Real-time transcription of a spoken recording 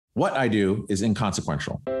What I do is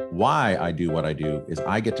inconsequential. Why I do what I do is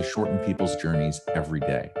I get to shorten people's journeys every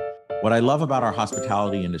day. What I love about our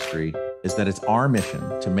hospitality industry is that it's our mission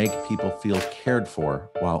to make people feel cared for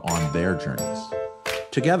while on their journeys.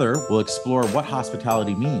 Together, we'll explore what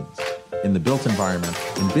hospitality means in the built environment,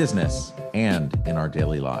 in business, and in our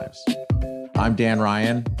daily lives. I'm Dan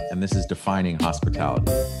Ryan, and this is Defining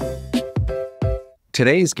Hospitality.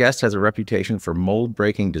 Today's guest has a reputation for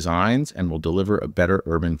mold-breaking designs and will deliver a better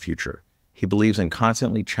urban future. He believes in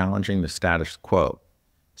constantly challenging the status quo.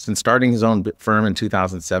 Since starting his own firm in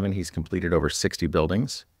 2007, he's completed over 60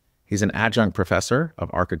 buildings. He's an adjunct professor of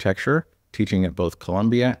architecture, teaching at both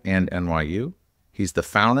Columbia and NYU. He's the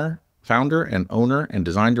founder and owner and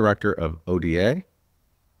design director of ODA.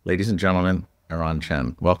 Ladies and gentlemen, Eran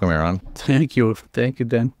Chen. Welcome, Eran. Thank you. Thank you,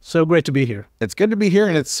 Dan. So great to be here. It's good to be here,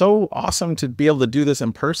 and it's so awesome to be able to do this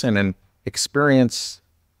in person and experience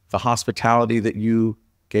the hospitality that you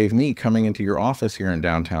gave me coming into your office here in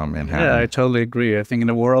downtown Manhattan. Yeah, I totally agree. I think in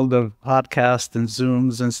the world of podcasts and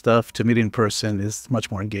Zooms and stuff, to meet in person is much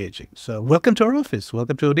more engaging. So welcome to our office.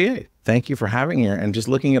 Welcome to ODA. Thank you for having me here. And just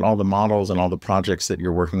looking at all the models and all the projects that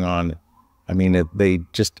you're working on, I mean,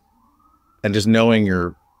 just knowing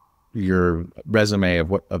your resume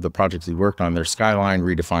of the projects you worked on, there's skyline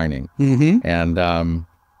redefining. And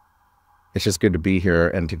it's just good to be here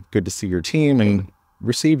and good to see your team and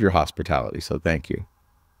receive your hospitality. So thank you.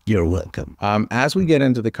 You're welcome. As we get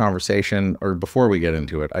into the conversation, or before we get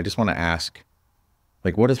into it, I just want to ask,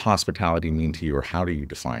 like, what does hospitality mean to you, or how do you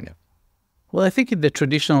define it? Well, I think in the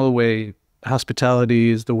traditional way, hospitality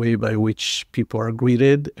is the way by which people are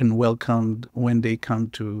greeted and welcomed when they come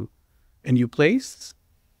to a new place.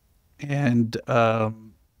 And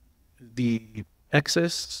the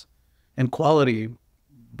access and quality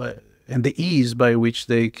and the ease by which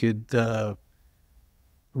they could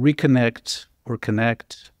reconnect or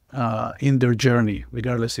connect in their journey,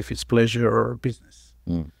 regardless if it's pleasure or business.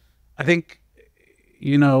 I think,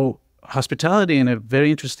 hospitality in a very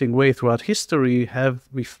interesting way throughout history have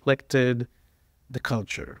reflected the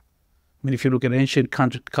culture. I mean, if you look at ancient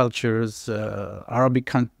cultures,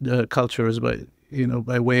 Arabic cultures,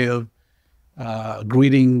 by way of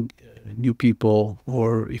greeting new people,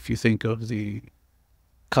 or if you think of the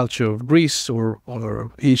culture of Greece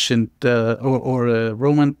or ancient or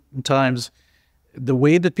Roman times, the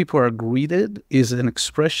way that people are greeted is an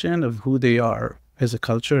expression of who they are as a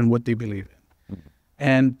culture and what they believe in.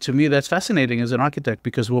 And to me, that's fascinating as an architect,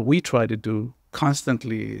 because what we try to do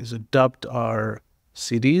constantly is adopt our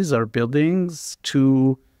cities, our buildings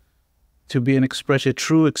to be a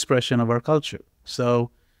true expression of our culture.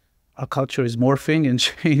 So our culture is morphing and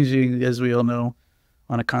changing, as we all know,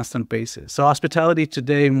 on a constant basis. So hospitality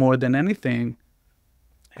today, more than anything,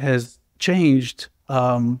 has changed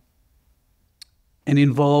and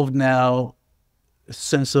involved now a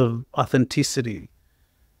sense of authenticity.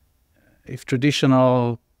 If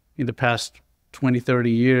traditional, in the past 20,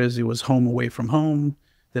 30 years, it was home away from home,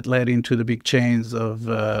 that led into the big chains of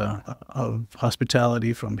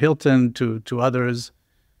hospitality from Hilton to others,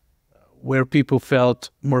 where people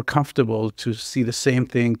felt more comfortable to see the same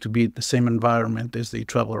thing, to be in the same environment as they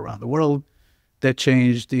travel around the world. That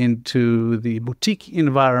changed into the boutique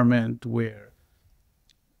environment, where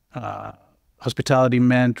hospitality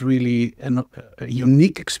meant really a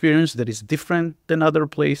unique experience that is different than other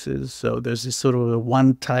places. So there's this sort of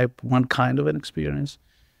one kind of an experience.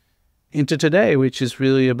 Into today, which is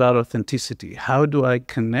really about authenticity. How do I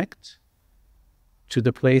connect to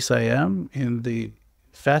the place I am in the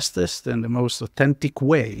fastest and the most authentic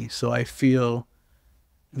way, so I feel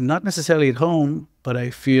not necessarily at home, but I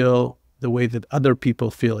feel the way that other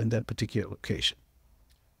people feel in that particular location?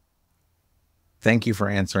 Thank you for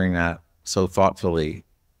answering that so thoughtfully.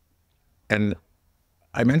 And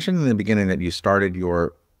I mentioned in the beginning that you started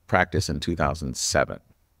your practice in 2007.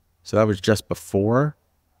 So that was just before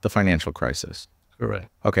the financial crisis. Correct.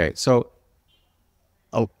 Okay, so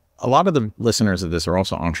a lot of the listeners of this are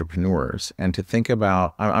also entrepreneurs, and to think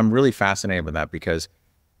about, I'm really fascinated with that, because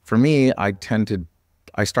for me, I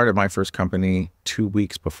started my first company 2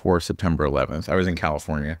 weeks before September 11th. I was in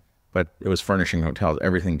California, but it was furnishing hotels.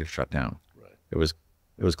 Everything just shut down. Right. It was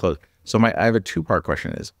closed. So I have a two-part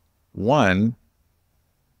question is, one,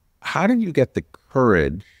 how did you get the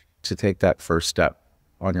courage to take that first step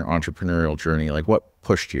on your entrepreneurial journey? Like, what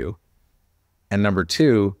pushed you? And number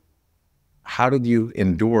two, how did you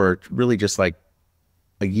endure really just like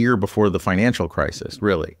a year before the financial crisis,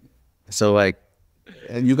 really? So like,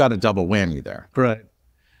 you got a double whammy there. Right.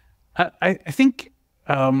 I think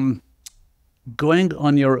going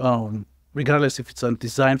on your own, regardless if it's on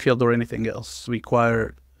design field or anything else,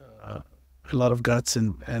 require a a lot of guts,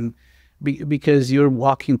 and because you're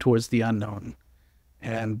walking towards the unknown.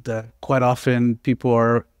 And quite often people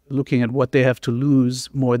are looking at what they have to lose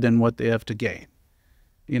more than what they have to gain.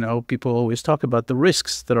 You know, people always talk about the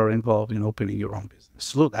risks that are involved in opening your own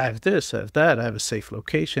business. Look, I have this, I have that, I have a safe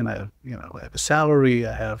location, I have, you know, I have a salary,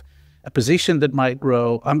 I have a position that might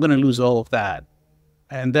grow. I'm going to lose all of that.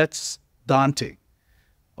 And that's daunting.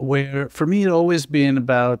 Where for me, it's always been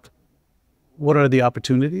about what are the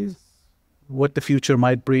opportunities, what the future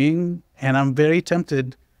might bring. And I'm very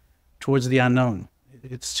tempted towards the unknown.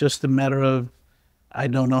 It's just a matter of, I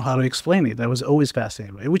don't know how to explain it. I was always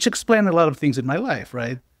fascinated by it, which explained a lot of things in my life,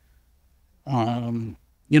 right?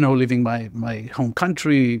 You know, leaving my home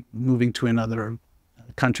country, moving to another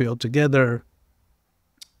country altogether.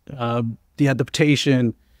 The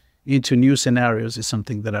adaptation into new scenarios is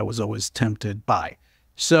something that I was always tempted by.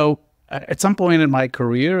 So at some point in my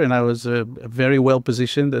career, and I was very well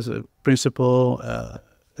positioned as a principal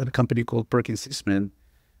at a company called Perkins Eastman,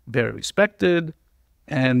 very respected.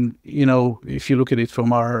 And, you know, if you look at it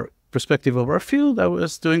from our perspective of our field, I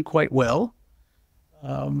was doing quite well.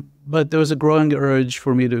 But there was a growing urge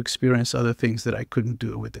for me to experience other things that I couldn't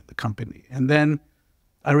do within the company. And then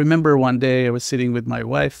I remember one day I was sitting with my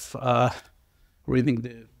wife, reading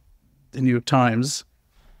the New York Times,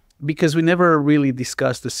 because we never really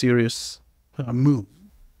discussed a serious move.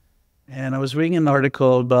 And I was reading an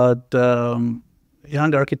article about a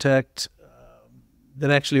young architect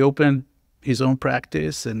that actually opened his own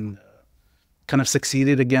practice and kind of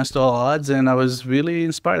succeeded against all odds. And I was really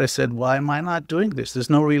inspired. I said, why am I not doing this? There's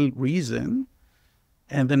no real reason.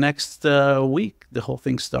 And the next week, the whole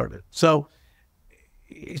thing started. So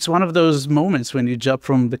it's one of those moments when you jump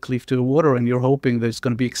from the cliff to the water and you're hoping that it's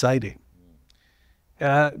going to be exciting.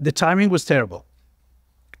 The timing was terrible.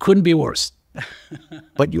 Couldn't be worse.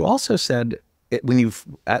 But you also said,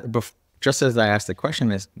 just as I asked the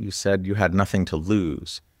question, you said you had nothing to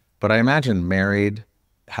lose. But I imagine married,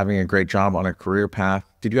 having a great job on a career path.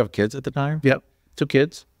 Did you have kids at the time? Yep, 2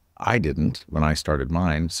 kids. I didn't when I started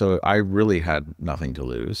mine. So I really had nothing to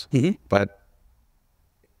lose. Mm-hmm. But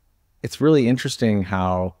it's really interesting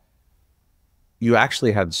how you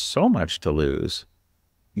actually had so much to lose.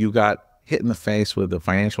 You got hit in the face with a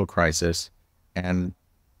financial crisis. And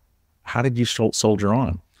how did you soldier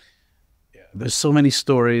on? There's so many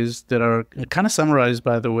stories that are kind of summarized,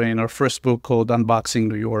 by the way, in our first book called Unboxing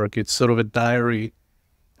New York. It's sort of a diary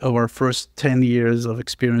of our first 10 years of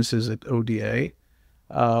experiences at ODA,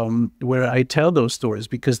 where I tell those stories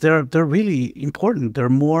because they're really important. They're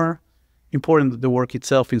more important than the work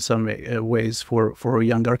itself in some ways for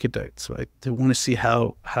young architects, right? They want to see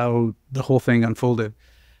how the whole thing unfolded.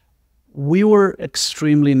 We were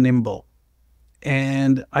extremely nimble.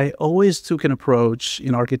 And I always took an approach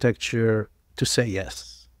in architecture to say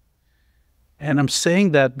yes. And I'm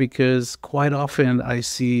saying that because quite often I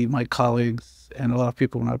see my colleagues and a lot of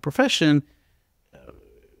people in our profession,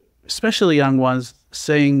 especially young ones,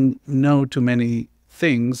 saying no to many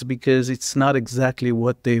things because it's not exactly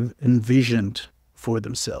what they've envisioned for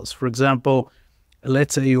themselves. For example,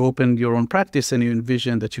 let's say you opened your own practice and you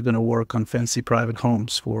envision that you're going to work on fancy private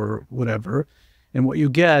homes for whatever. And what you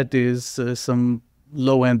get is some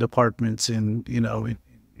low-end apartments in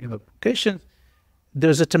locations.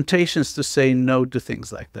 There's a temptation to say no to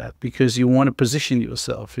things like that because you want to position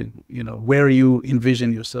yourself in, where you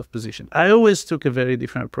envision yourself positioned. I always took a very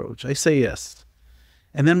different approach. I say yes.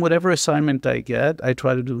 And then whatever assignment I get, I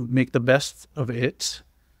try to make the best of it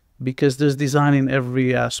because there's design in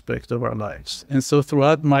every aspect of our lives. And so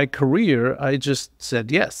throughout my career, I just said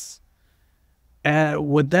yes. And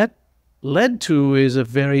what that led to is a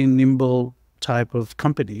very nimble type of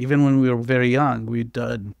company. Even when we were very young, we'd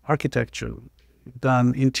done architecture, we've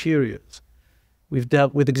done interiors, we've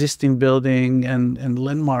dealt with existing building and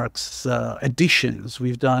landmarks, additions,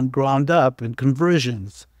 we've done ground up and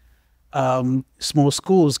conversions, small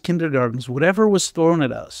schools, kindergartens, whatever was thrown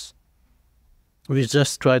at us. We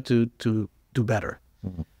just tried to do better.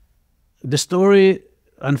 Mm-hmm. The story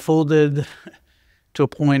unfolded to a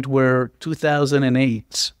point where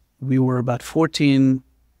 2008, we were about 14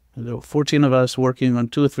 of us working on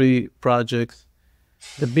 2 or 3 projects.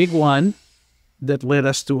 The big one that led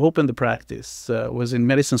us to open the practice was in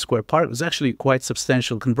Madison Square Park. It was actually quite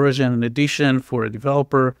substantial conversion and addition for a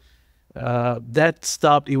developer. That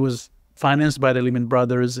stopped. It was financed by the Lehman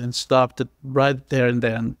Brothers and stopped right there and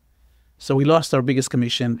then. So we lost our biggest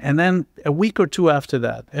commission. And then a week or 2 after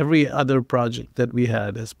that, every other project that we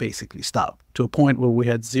had has basically stopped to a point where we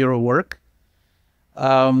had 0 work.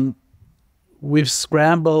 We've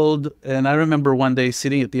scrambled, and I remember one day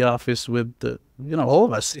sitting at the office with all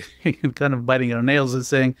of us kind of biting our nails and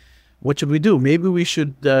saying, what should we do? Maybe we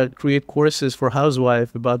should create courses for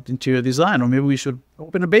housewife about interior design, or maybe we should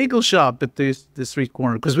open a bagel shop at the street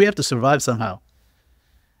corner, because we have to survive somehow.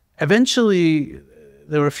 Eventually,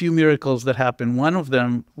 there were a few miracles that happened. One of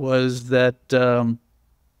them was that a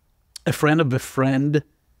friend of a friend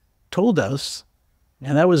told us,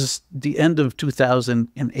 and that was the end of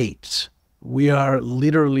 2008. We are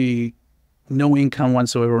literally no income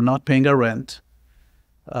whatsoever, we're not paying our rent.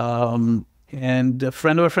 And a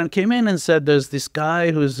friend of a friend came in and said, there's this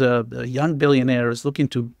guy who's a young billionaire, is looking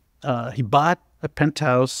to, he bought a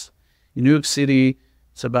penthouse in New York City.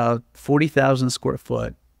 It's about 40,000 square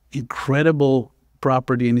foot, incredible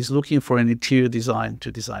property, and he's looking for an interior design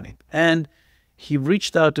to design it. And he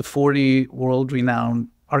reached out to 40 world-renowned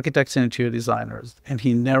architects and interior designers, and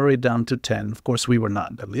he narrowed it down to 10. Of course, we were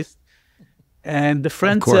not, at least. And the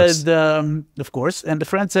friend said, of course, and the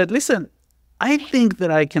friend said, listen, I think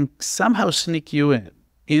that I can somehow sneak you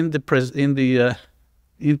in the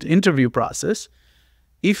interview process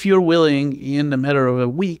if you're willing, in a matter of a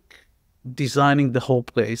week, designing the whole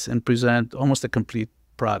place and present almost a complete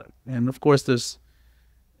product. And of course, there's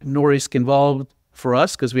no risk involved for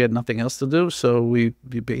us because we had nothing else to do. So we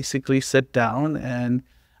basically sat down, and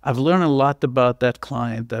I've learned a lot about that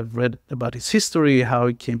client. I've read about his history, how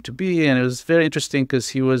he came to be, and it was very interesting because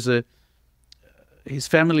he was his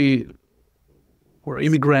family were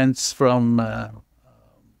immigrants from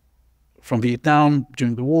Vietnam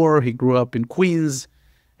during the war. He grew up in Queens,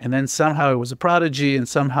 and then somehow he was a prodigy and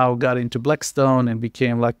somehow got into Blackstone and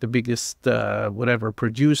became like the biggest,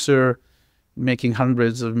 producer, making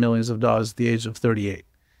hundreds of millions of dollars at the age of 38.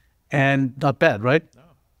 And not bad, right? No.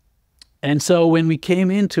 And so when we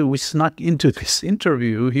snuck into this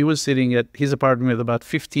interview, he was sitting at his apartment with about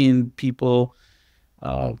 15 people,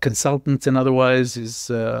 consultants and otherwise,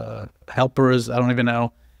 his helpers, I don't even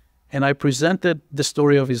know. And I presented the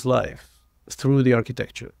story of his life through the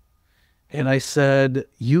architecture. And I said,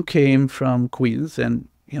 you came from Queens, and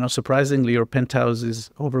surprisingly, your penthouse is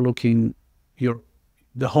overlooking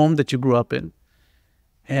the home that you grew up in.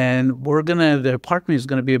 And the apartment is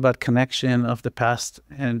gonna be about connection of the past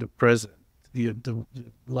and the present, the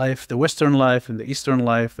life, the Western life and the Eastern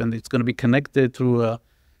life, and it's gonna be connected through a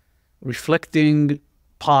reflecting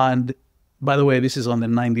pond. By the way, this is on the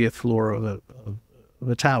 90th floor of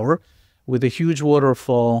a tower with a huge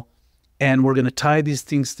waterfall, and we're going to tie these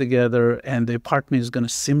things together, and the apartment is going to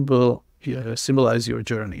symbolize your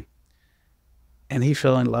journey. And he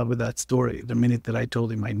fell in love with that story. The minute that I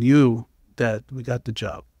told him, I knew that we got the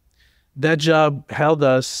job. That job held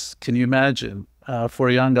us, can you imagine, for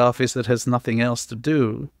a young office that has nothing else to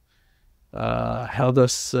do, held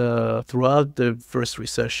us throughout the first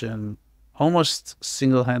recession, almost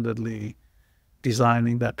single-handedly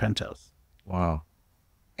designing that penthouse. Wow.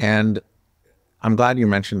 And I'm glad you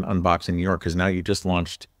mentioned Unboxing New York, because now you just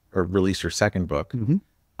launched or released your second book,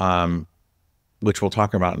 which we'll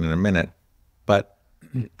talk about in a minute. But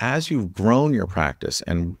as you've grown your practice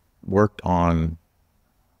and worked on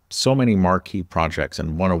so many marquee projects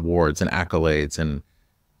and won awards and accolades, and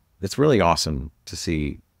it's really awesome to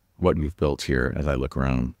see what you've built here as I look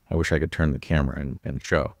around. I wish I could turn the camera and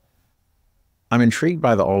show. I'm intrigued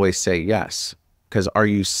by the always say yes, because are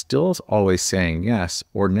you still always saying yes,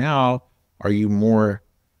 or now are you more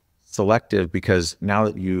selective because now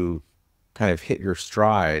that you kind of hit your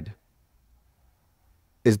stride,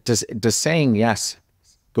 does saying yes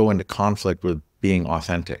go into conflict with being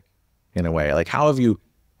authentic in a way? Like how have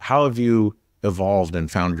you evolved and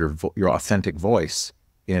found your authentic voice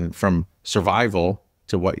from survival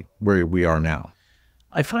to where we are now?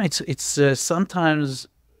 I find it's sometimes,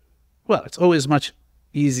 well, it's always much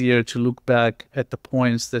easier to look back at the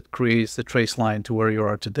points that creates the trace line to where you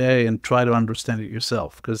are today and try to understand it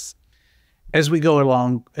yourself. Because as we go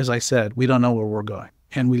along, as I said, we don't know where we're going.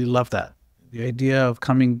 And we love that. The idea of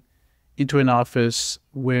coming into an office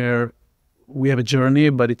where we have a journey,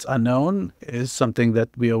 but it's unknown, is something that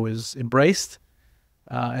we always embraced.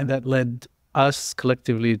 And that led us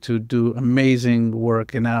collectively to do amazing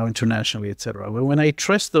work, and now internationally, et cetera. But when I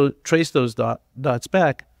trace those dots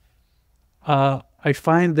back, I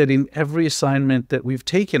find that in every assignment that we've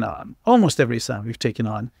taken on, almost every assignment we've taken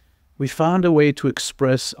on, we found a way to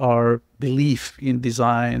express our belief in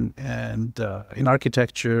design and in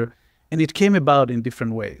architecture, and it came about in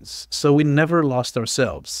different ways. So we never lost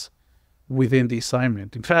ourselves within the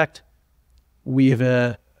assignment. In fact, we've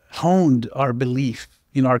honed our belief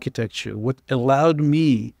in architecture, what allowed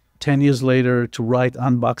me 10 years later to write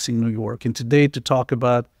Unboxing New York, and today to talk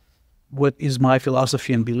about what is my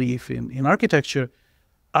philosophy and belief in architecture,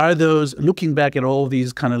 are those looking back at all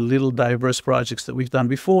these kind of little diverse projects that we've done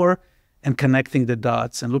before and connecting the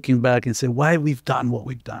dots and looking back and say why we've done what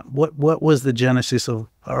we've done. What was the genesis of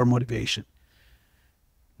our motivation?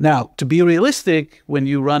 Now, to be realistic, when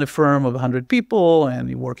you run a firm of 100 people and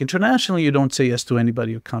you work internationally, you don't say yes to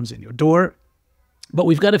anybody who comes in your door. But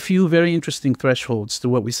we've got a few very interesting thresholds to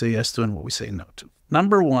what we say yes to and what we say no to.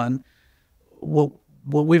 Number one, what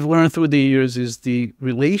we've learned through the years is the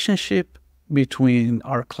relationship between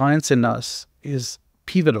our clients and us is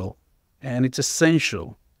pivotal, and it's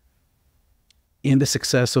essential in the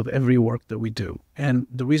success of every work that we do. And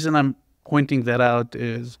the reason I'm pointing that out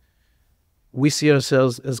is we see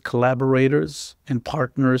ourselves as collaborators and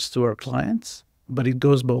partners to our clients, but it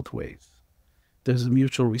goes both ways. There's a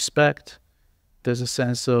mutual respect. There's a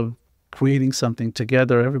sense of creating something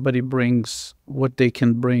together. Everybody brings what they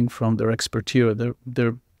can bring from their expertise,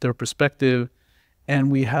 their perspective.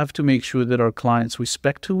 And we have to make sure that our clients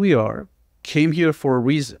respect who we are, came here for a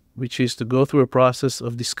reason, which is to go through a process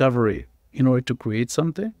of discovery in order to create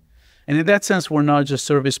something. And in that sense, we're not just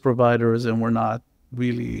service providers, and we're not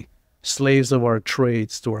really slaves of our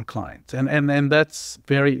trades to our clients. And that's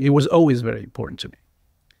it was always very important to me.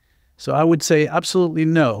 So I would say absolutely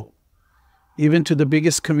no, even to the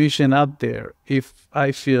biggest commission out there, if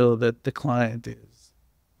I feel that the client is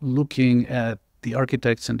looking at the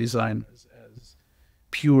architects and designers as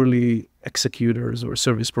purely executors or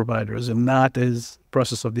service providers and not as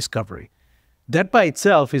process of discovery. That by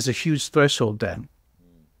itself is a huge threshold then,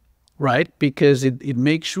 right? Because it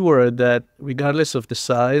makes sure that regardless of the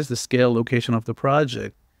size, the scale, location of the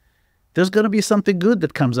project, there's going to be something good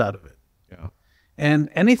that comes out of it. Yeah. And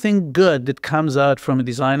anything good that comes out from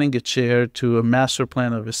designing a chair to a master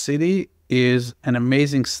plan of a city is an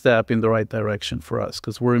amazing step in the right direction for us,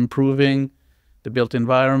 because we're improving the built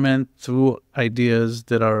environment through ideas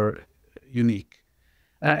that are unique.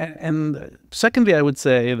 And secondly, I would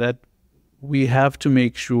say that we have to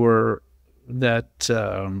make sure that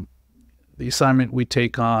the assignment we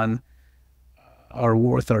take on are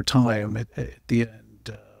worth our time at the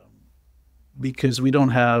end. Because we don't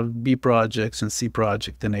have B projects and C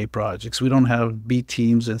projects and A projects. We don't have B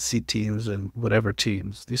teams and C teams and whatever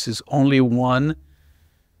teams. This is only one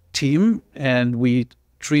team, and we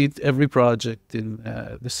treat every project in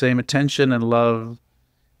the same attention and love.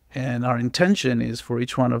 And our intention is for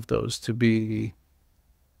each one of those to be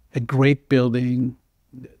a great building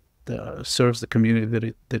that serves the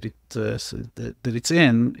community that it's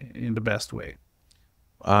in the best way.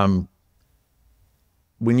 When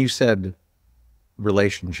you said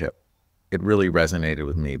relationship, it really resonated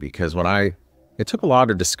with me, because it took a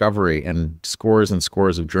lot of discovery and scores of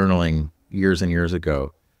journaling years and years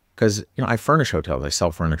ago, because I furnish hotels, I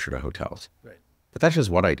sell furniture to hotels, right? But that's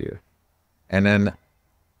just what I do.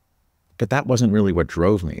 But that wasn't really what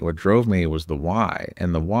drove me. What drove me was the why,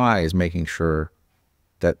 and the why is making sure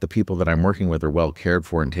that the people that I'm working with are well cared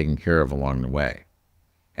for and taken care of along the way.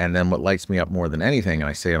 And then what lights me up more than anything, and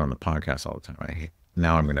I say it on the podcast all the time,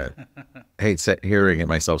 now I'm going to hate hearing it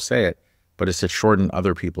myself say it, but it's to shorten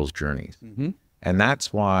other people's journeys. Mm-hmm. And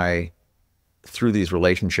that's why through these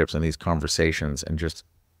relationships and these conversations and just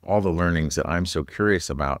all the learnings that I'm so curious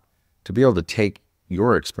about, to be able to take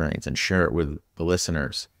your experience and share it with the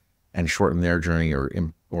listeners and shorten their journey,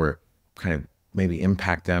 or kind of maybe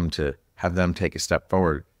impact them to have them take a step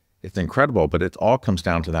forward, it's incredible. But it all comes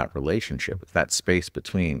down to that relationship, that space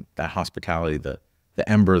between that hospitality, the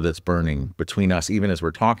ember that's burning between us, even as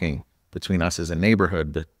we're talking, between us as a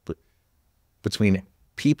neighborhood, between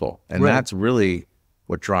people. And right. That's really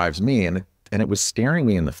what drives me. And it was staring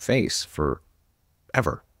me in the face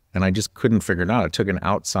forever. And I just couldn't figure it out. It took an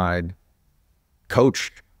outside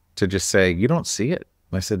coach to just say, you don't see it.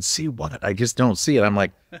 And I said, see what? I just don't see it. I'm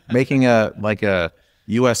like making a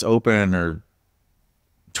US Open or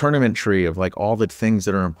tournament tree of like all the things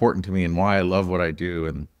that are important to me and why I love what I do.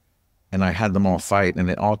 And I had them all fight, and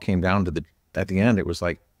it all came down to at the end, it was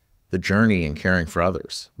like the journey and caring for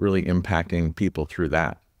others, really impacting people through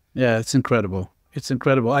that. Yeah, it's incredible. It's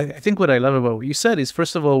incredible. I think what I love about what you said is,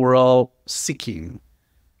 first of all, we're all seeking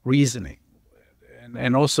reasoning.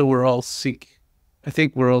 And also we're all seeking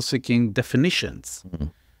definitions. Mm-hmm.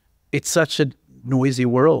 It's such a noisy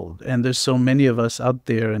world, and there's so many of us out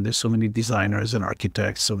there, and there's so many designers and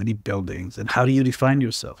architects, so many buildings. And how do you define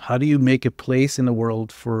yourself? How do you make a place in the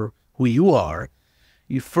world for who you are?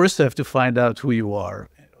 You first have to find out who you are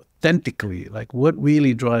authentically, like what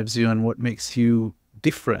really drives you and what makes you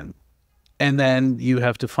different. And then you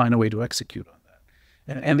have to find a way to execute on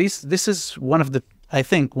that. And this is I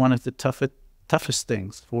think one of the toughest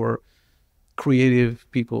things for creative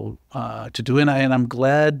people to do. And I'm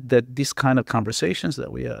glad that these kind of conversations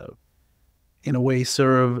that we have in a way,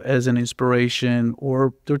 serve as an inspiration,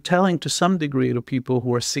 or they're telling to some degree to people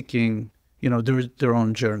who are seeking, their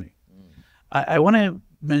own journey. I want to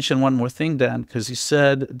mention one more thing, Dan, because you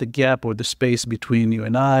said the gap or the space between you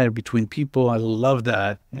and I, or between people. I love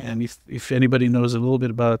that. And if anybody knows a little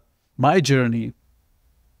bit about my journey,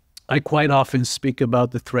 I quite often speak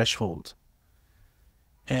about the threshold.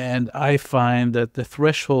 And I find that the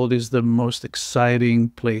threshold is the most exciting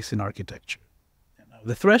place in architecture.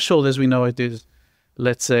 The threshold, as we know it, is,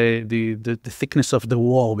 let's say, the thickness of the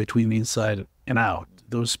wall between inside and out.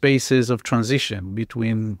 Those spaces of transition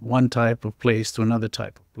between one type of place to another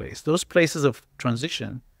type of place. Those places of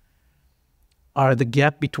transition are the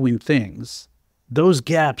gap between things. Those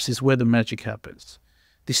gaps is where the magic happens.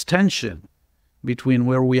 This tension between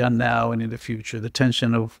where we are now and in the future, the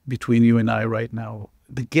tension between you and I right now,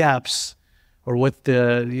 the gaps, or what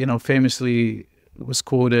famously was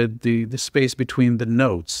quoted, the space between the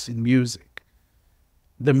notes in music.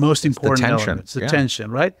 The most important element, it's the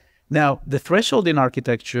tension, right? Now, the threshold in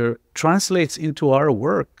architecture translates into our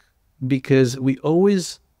work because we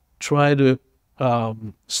always try to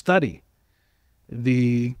study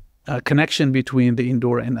the connection between the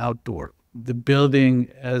indoor and outdoor, the building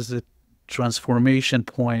as a transformation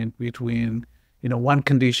point between, one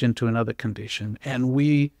condition to another condition. And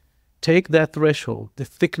we take that threshold, the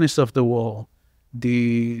thickness of the wall,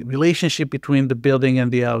 the relationship between the building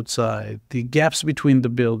and the outside, the gaps between the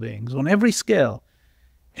buildings on every scale,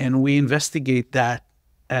 and we investigate that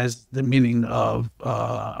as the meaning of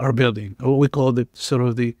our building, or what we call the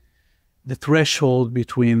threshold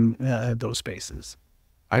between those spaces.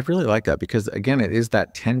 I really like that because, again, it is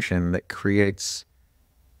that tension that creates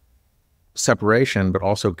separation, but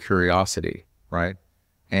also curiosity, right?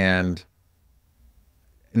 And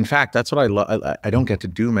in fact, that's what I love. I don't get to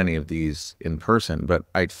do many of these in person, but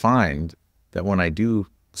I find that when I do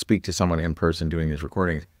speak to someone in person doing these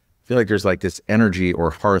recordings, I feel like there's like this energy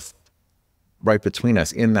or hearth right between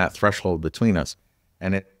us, in that threshold between us.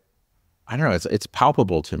 And I don't know, it's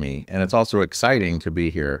palpable to me. And it's also exciting to be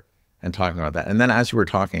here and talking about that. And then as you were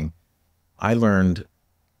talking, I learned,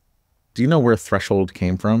 do you know where threshold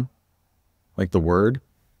came from? Like the word?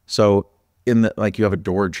 So like you have a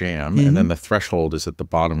door jamb, and then the threshold is at the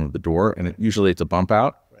bottom of the door, and usually it's a bump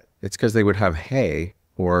out. Right. It's because they would have hay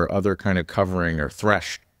or other kind of covering or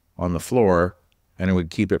thresh on the floor, and it would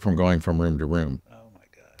keep it from going from room to room. Oh my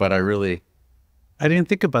God. But I didn't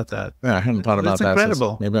think about that. Yeah, I hadn't thought about that. That's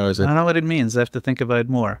incredible. Maybe I don't know what it means. I have to think about it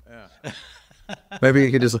more. Yeah. Maybe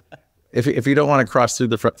you could just, if you don't want to cross through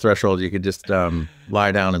the threshold, you could just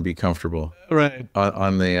lie down and be comfortable. Right.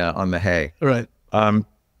 On the hay. Right.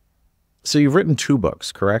 So you've written 2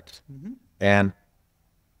 books, correct? Mm-hmm. And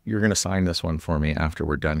you're going to sign this one for me after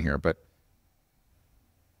we're done here. But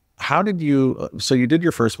how did you? So you did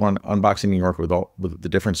your first one, Unboxing New York, with the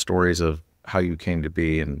different stories of how you came to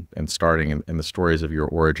be and starting, and the stories of your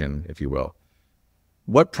origin, if you will.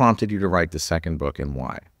 What prompted you to write the second book, and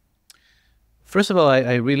why? First of all,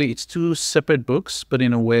 I really, it's 2 separate books, but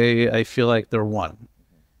in a way, I feel like they're one.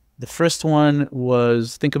 The first one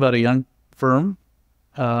was, think about a young firm,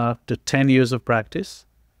 to 10 years of practice,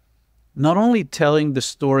 not only telling the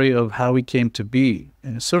story of how we came to be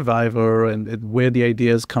a survivor and where the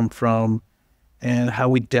ideas come from, and how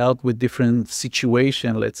we dealt with different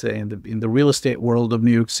situations, let's say, in the real estate world of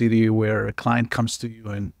New York City, where a client comes to you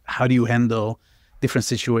and how do you handle different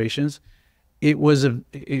situations. It wasn't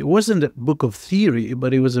a book of theory,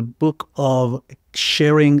 but it was a book of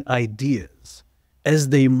sharing ideas as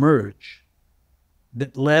they emerge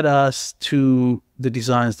that led us to the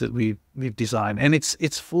designs that we've designed. And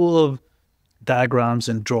it's full of diagrams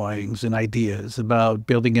and drawings and ideas about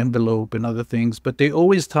building envelope and other things, but they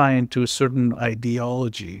always tie into a certain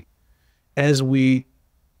ideology as we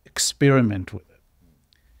experiment with it.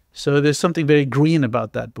 So there's something very green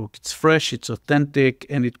about that book. It's fresh, it's authentic,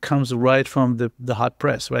 and it comes right from the hot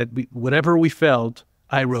press, right? Whatever we felt,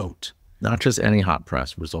 I wrote. Not just any hot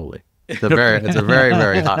press, Rizzoli. It's a very,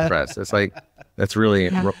 very hot press. It's like, that's really,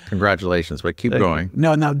 congratulations, but keep going.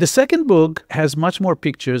 No, now the second book has much more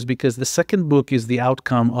pictures because the second book is the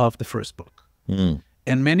outcome of the first book. Mm.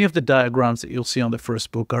 And many of the diagrams that you'll see on the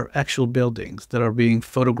first book are actual buildings that are being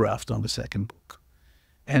photographed on the second book.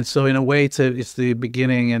 And so in a way, it's the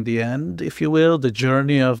beginning and the end, if you will, the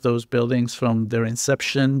journey of those buildings from their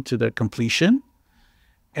inception to their completion.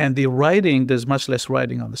 And the writing, there's much less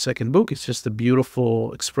writing on the second book. It's just a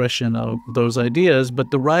beautiful expression of those ideas. But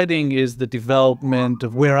the writing is the development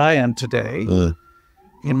of where I am today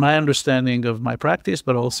in my understanding of my practice,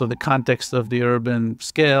 but also the context of the urban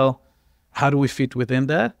scale. How do we fit within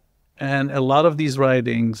that? And a lot of these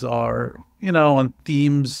writings are, you know, on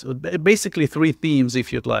themes, basically three themes,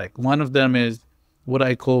 if you'd like. One of them is what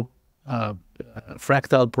I call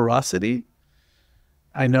fractal porosity.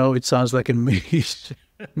 I know it sounds like a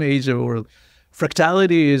major word.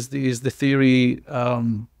 Fractality is the theory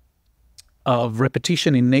of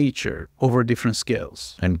repetition in nature over different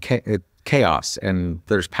scales. And chaos, and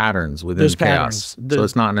there's patterns within There's chaos. patterns. So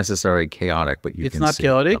it's not necessarily chaotic, but you It's can not see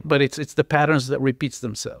chaotic, them. but it's the patterns that repeats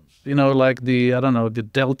themselves. You know, like the, I don't know, the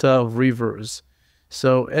delta of rivers.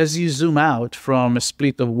 So as you zoom out from a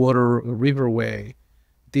split of water riverway,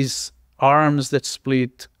 these arms that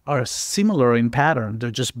split are similar in pattern.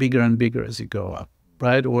 They're just bigger and bigger as you go up,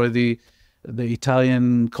 right? Or the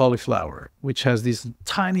Italian cauliflower, which has these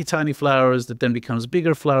tiny, tiny flowers that then becomes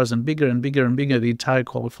bigger flowers and bigger and bigger and bigger. The entire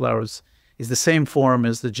cauliflower is the same form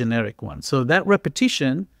as the generic one. So that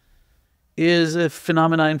repetition is a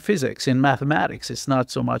phenomenon in physics, in mathematics. It's not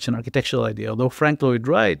so much an architectural idea, although Frank Lloyd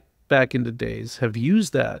Wright, back in the days, have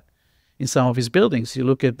used that in some of his buildings. You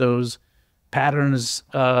look at those patterns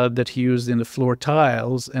that he used in the floor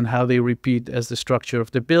tiles and how they repeat as the structure of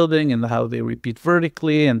the building and how they repeat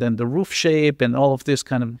vertically, and then the roof shape and all of this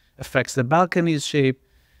kind of affects the balcony's shape.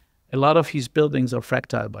 A lot of his buildings are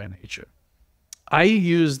fractile by nature. I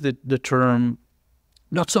use the term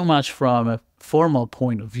not so much from a formal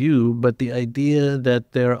point of view, but the idea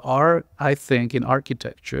that there are, I think, in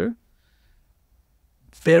architecture,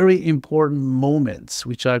 very important moments,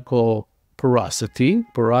 which I call porosity.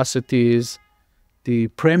 Porosity is the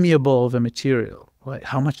permeable of a material, right?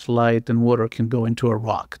 How much light and water can go into a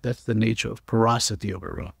rock. That's the nature of porosity of a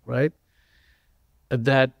rock, right?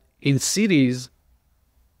 That in cities,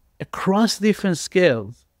 across different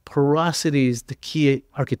scales, porosity is the key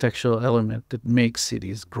architectural element that makes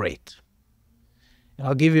cities great. And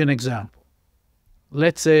I'll give you an example.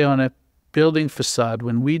 Let's say on a building facade,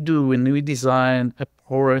 when we design a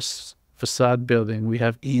porous facade building, we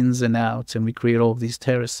have ins and outs and we create all of these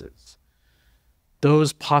terraces.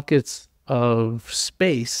 Those pockets of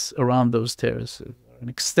space around those terraces are an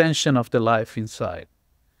extension of the life inside.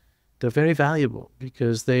 They're very valuable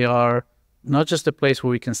because they are not just a place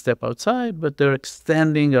where we can step outside, but they're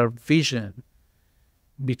extending our vision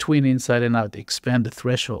between inside and out. They expand the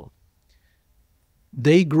threshold.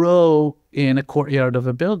 They grow in a courtyard of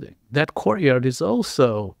a building. That courtyard is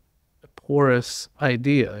also a porous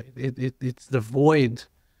idea. It's the void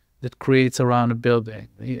that creates around a building.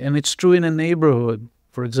 And it's true in a neighborhood.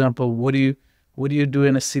 For example, what do you do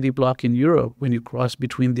in a city block in Europe when you cross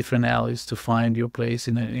between different alleys to find your place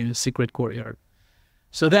in a secret courtyard?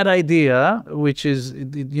 So that idea, which is,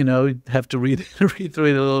 you know, you have to read through it a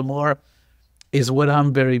little more, is what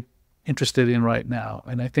I'm very interested in right now.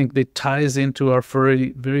 And I think that ties into our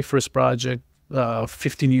very first project,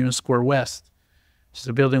 15 Union Square West. It's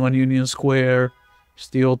a building on Union Square. It's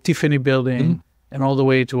the old Tiffany building, and all the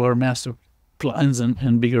way to our master plans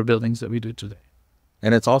and bigger buildings that we do today.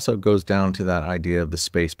 And it also goes down to that idea of the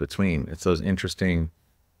space between. It's those interesting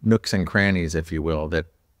nooks and crannies, if you will, that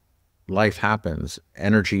life happens,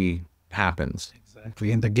 energy happens.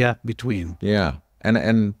 Exactly, in the gap between. Yeah.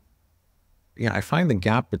 And yeah, I find the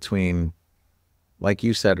gap between, like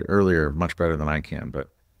you said earlier, much better than I can, but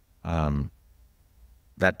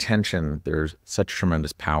that tension, there's such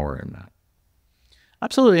tremendous power in that.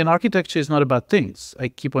 Absolutely. And architecture is not about things. I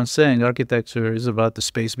keep on saying architecture is about the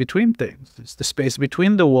space between things. It's the space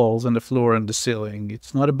between the walls and the floor and the ceiling.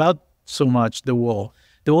 It's not about so much the wall.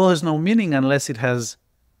 The wall has no meaning unless it has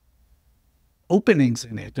openings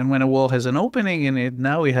in it. And when a wall has an opening in it,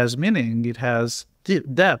 now it has meaning. It has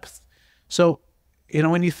depth. So, you know,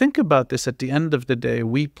 when you think about this, at the end of the day,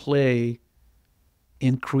 we play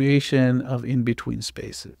in creation of in-between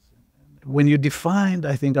spaces. When you defined,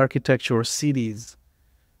 I think, architecture or cities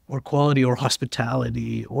or quality or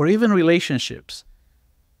hospitality or even relationships,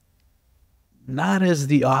 not as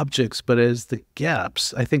the objects, but as the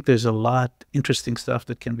gaps, I think there's a lot interesting stuff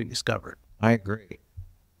that can be discovered. I agree.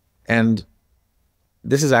 And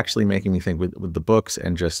this is actually making me think with the books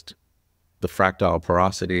and just the fractal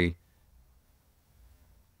porosity.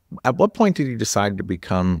 At what point did you decide to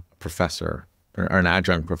become a professor or an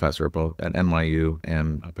adjunct professor, both at NYU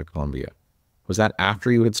and up at Columbia? Was that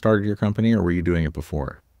after you had started your company, or were you doing it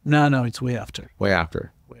before? No, it's way after. Way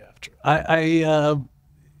after. Way after. I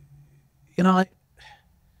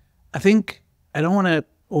think I don't want to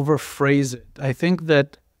overphrase it. I think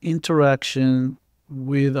that interaction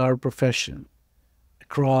with our profession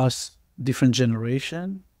across different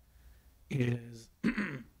generations is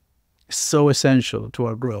so essential to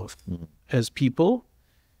our growth as people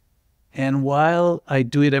And while I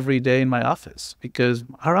do it every day in my office, because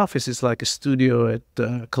our office is like a studio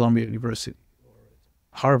at Columbia University,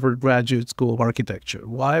 Harvard Graduate School of Architecture.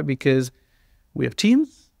 Why? Because we have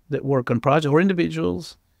teams that work on projects or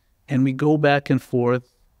individuals, and we go back and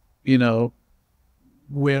forth, you know,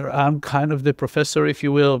 where I'm kind of the professor, if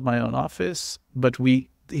you will, of my own office, but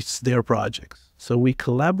it's their projects. So we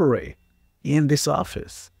collaborate in this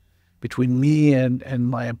office between me and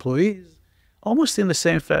my employees, almost in the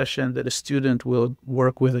same fashion that a student will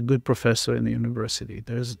work with a good professor in the university.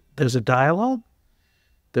 There's a dialogue,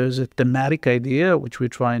 there's a thematic idea which we're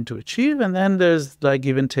trying to achieve, and then there's like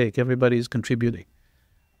give and take. Everybody's contributing.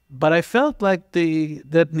 But I felt like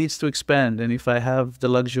that needs to expand, and if I have the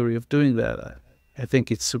luxury of doing that, I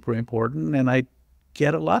think it's super important, and I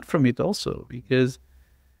get a lot from it also because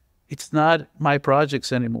it's not my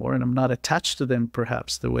projects anymore, and I'm not attached to them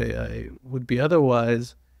perhaps the way I would be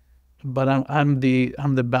otherwise. But I'm the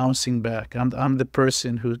bouncing back. I'm the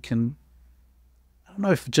person who can, I don't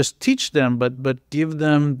know if just teach them, but give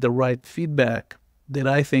them the right feedback that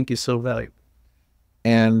I think is so valuable.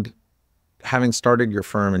 And having started your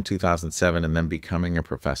firm in 2007 and then becoming a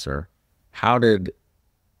professor, how did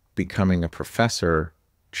becoming a professor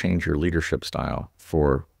change your leadership style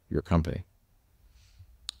for your company?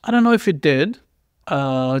 I don't know if it did.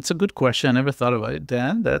 It's a good question. I never thought about it.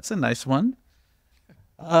 Dan, that's a nice one.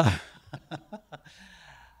 I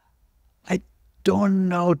don't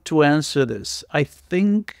know to answer this. I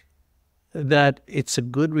think that it's a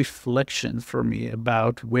good reflection for me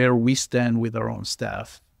about where we stand with our own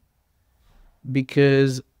staff,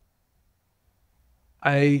 because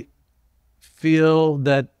I feel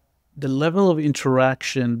that the level of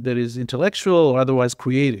interaction that is intellectual or otherwise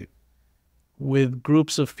creative with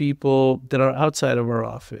groups of people that are outside of our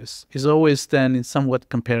office is always standing somewhat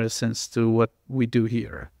comparisons to what we do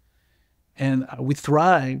here. And we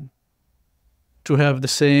thrive to have the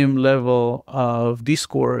same level of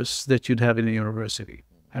discourse that you'd have in a university.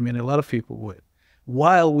 I mean, a lot of people would,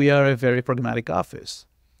 while we are a very pragmatic office.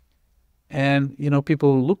 And, you know,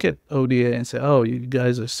 people look at ODA and say, oh, you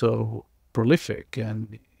guys are so prolific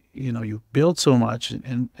and, you know, you build so much.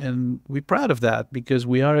 And we're proud of that because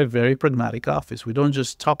we are a very pragmatic office. We don't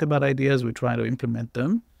just talk about ideas, we try to implement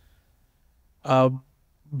them.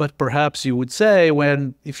 But perhaps you would say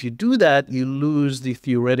if you do that, you lose the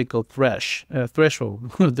theoretical threshold,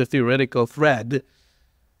 the theoretical thread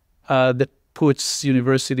that puts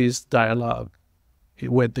universities' dialogue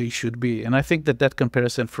where they should be. And I think that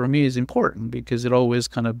comparison for me is important because it always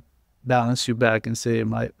kind of balances you back and say,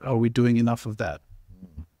 are we doing enough of that?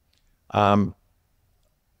 A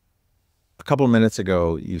couple of minutes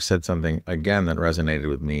ago, you said something again that resonated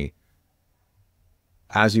with me.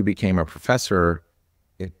 As you became a professor,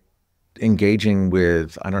 engaging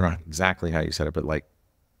with, I don't know exactly how you said it, but like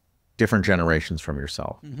different generations from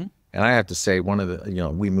yourself. Mm-hmm. And I have to say, one of the, you know,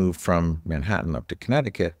 we moved from Manhattan up to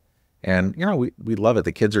Connecticut and, you know, we love it.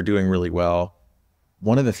 The kids are doing really well.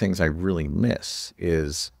 One of the things I really miss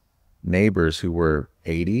is neighbors who were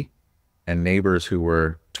 80 and neighbors who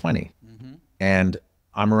were 20. Mm-hmm. And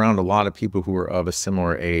I'm around a lot of people who are of a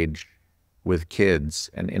similar age with kids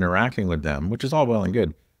and interacting with them, which is all well and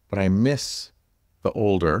good, but I miss the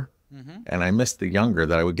older. Mm-hmm. And I miss the younger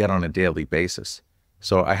that I would get on a daily basis.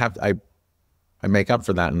 So I make up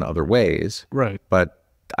for that in other ways. Right. But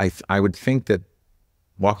I would think that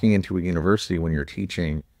walking into a university when you're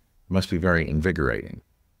teaching must be very invigorating.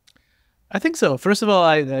 I think so. First of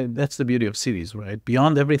all, that's the beauty of cities, right?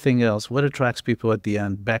 Beyond everything else, what attracts people at the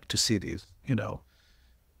end back to cities, you know,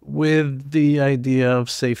 with the idea of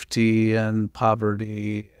safety and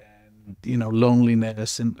poverty and, you know,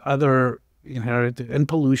 loneliness and other inherited and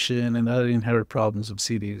pollution and other inherent problems of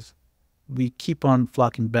cities, we keep on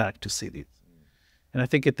flocking back to cities. And I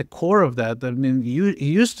think at the core of that, I mean, it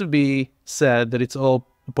used to be said that it's all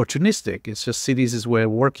opportunistic. It's just cities is where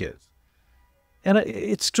work is. And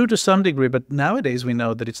it's true to some degree, but nowadays we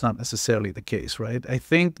know that it's not necessarily the case, right? I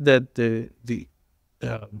think that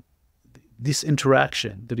this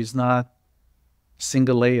interaction that is not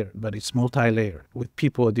single layer, but it's multi-layer with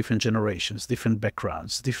people of different generations, different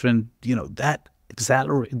backgrounds, different, you know, that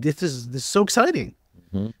accelerate. This is so exciting.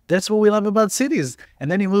 Mm-hmm. That's what we love about cities.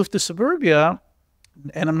 And then you move to suburbia,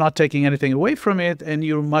 and I'm not taking anything away from it, and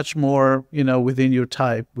you're much more, you know, within your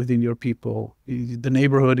type, within your people. The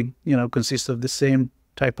neighborhood, you know, consists of the same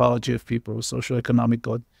typology of people,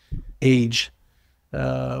 socioeconomic age,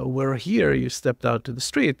 where here you stepped out to the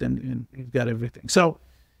street and you've got everything. So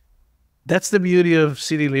that's the beauty of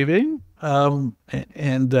city living. In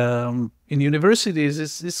universities,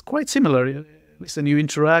 it's quite similar. Listen, you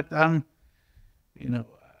interact. I'm a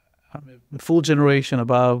full generation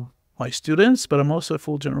above my students, but I'm also a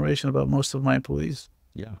full generation about most of my employees.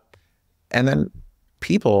 Yeah. And then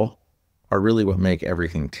people are really what make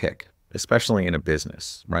everything tick, especially in a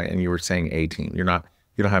business, right? And you were saying A team. You don't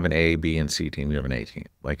have an A, B, and C team. You have an A team.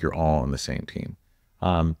 Like you're all on the same team.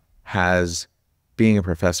 Has being a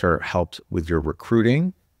professor helped with your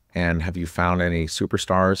recruiting? And have you found any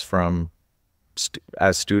superstars from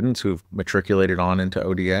as students who've matriculated on into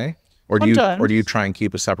ODA? Or do you try and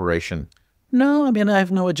keep a separation? No, I mean, I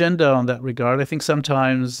have no agenda on that regard. I think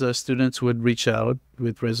sometimes students would reach out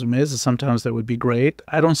with resumes, and sometimes that would be great.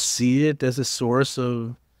 I don't see it as a source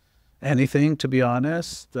of anything, to be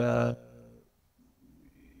honest. You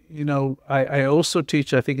know, I also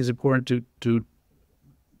teach, I think it's important to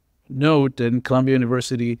note that in Columbia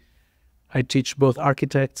University, I teach both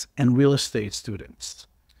architects and real estate students.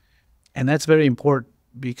 And that's very important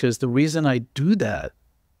because the reason I do that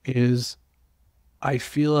is I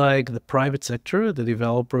feel like the private sector, the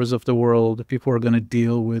developers of the world, the people who are going to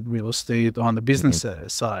deal with real estate on the business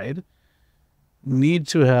side, need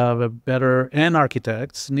to have a better, and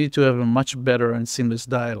architects need to have a much better and seamless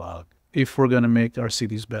dialogue if we're going to make our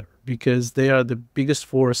cities better, because they are the biggest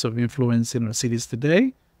force of influence in our cities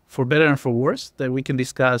today, for better and for worse, that we can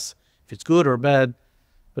discuss if it's good or bad.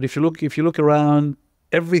 But if you look around,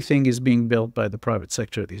 everything is being built by the private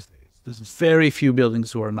sector these days. There's very few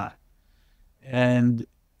buildings who are not. And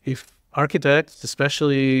if architects,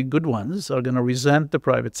 especially good ones, are going to resent the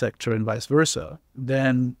private sector and vice versa,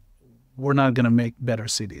 then we're not going to make better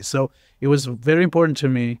cities. So it was very important to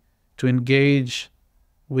me to engage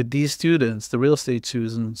with these students, the real estate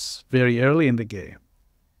students, very early in the game,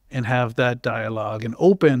 and have that dialogue and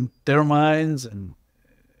open their minds and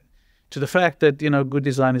to the fact that, you know, good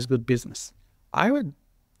design is good business. I would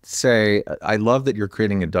say I love that you're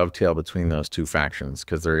creating a dovetail between those two factions,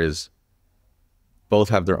 because both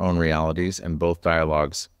have their own realities and both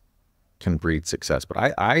dialogues can breed success. But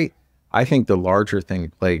I think the larger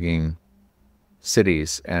thing plaguing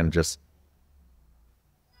cities and just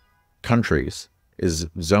countries is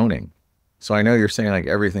zoning. So I know you're saying like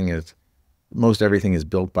most everything is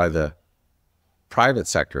built by the private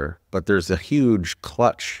sector, but there's a huge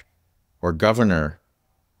clutch or governor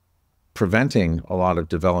preventing a lot of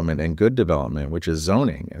development and good development, which is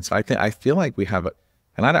zoning. And so I feel like we have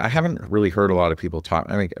and I haven't really heard a lot of people talk.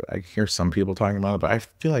 I mean, I hear some people talking about it, but I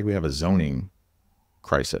feel like we have a zoning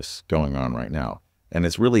crisis going on right now. And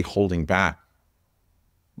it's really holding back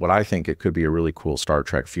what I think it could be a really cool Star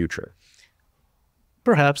Trek future.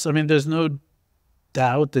 Perhaps. I mean, there's no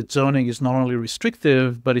doubt that zoning is not only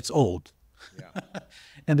restrictive, but it's old. Yeah.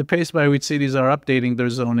 And the pace by which cities are updating their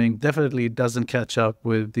zoning definitely doesn't catch up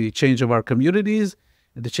with the change of our communities,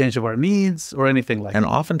 the change of our needs, or anything like that. And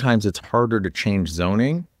oftentimes it's harder to change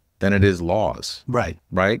zoning than it is laws. Right.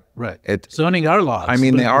 Right? Right. Zoning are laws. I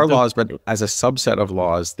mean, they are laws, but as a subset of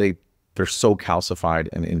laws, they're so calcified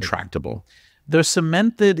and intractable. They're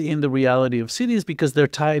cemented in the reality of cities because they're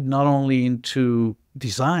tied not only into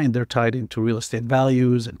design, they're tied into real estate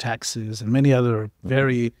values and taxes and many other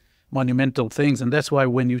very monumental things. And that's why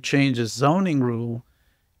when you change a zoning rule,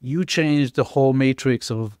 you change the whole matrix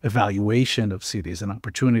of evaluation of cities and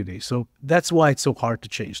opportunity. So that's why it's so hard to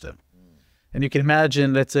change them. And you can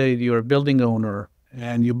imagine, let's say you're a building owner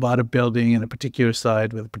and you bought a building in a particular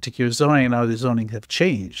site with a particular zoning, and now the zoning have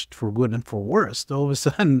changed for good and for worse. All of a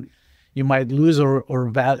sudden, you might lose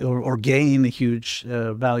or gain a huge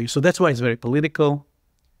value. So that's why it's very political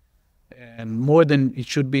and more than it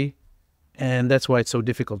should be. And that's why it's so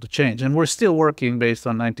difficult to change. And we're still working based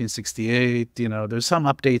on 1968. You know, there's some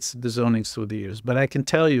updates to the zonings through the years. But I can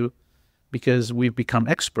tell you, because we've become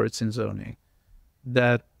experts in zoning,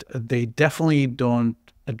 that they definitely don't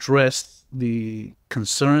address the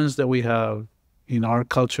concerns that we have in our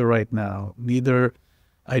culture right now, neither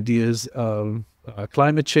ideas of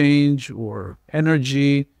climate change or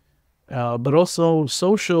energy, but also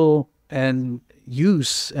social and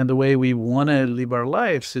use and the way we want to live our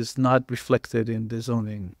lives is not reflected in the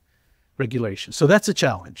zoning regulation. So that's a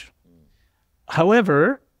challenge.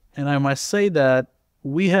 However, and I must say that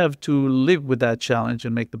we have to live with that challenge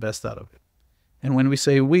and make the best out of it. And when we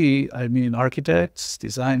say we, I mean architects,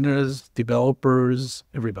 designers, developers,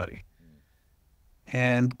 everybody.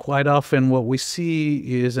 And quite often what we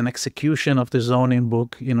see is an execution of the zoning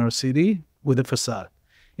book in our city with a facade.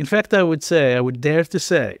 In fact, I would dare to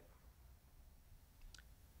say,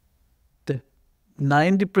 that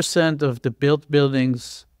 90% of the built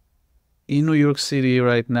buildings in New York City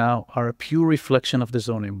right now are a pure reflection of the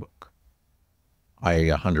zoning book. I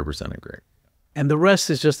 100% agree. And the rest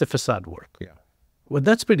is just the facade work. Yeah. Well,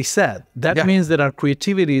 that's pretty sad. That means that our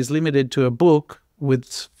creativity is limited to a book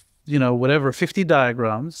with, whatever, 50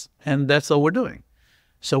 diagrams, and that's all we're doing.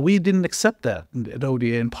 So we didn't accept that at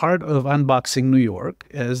ODA. And part of Unboxing New York,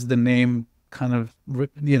 as the name kind of,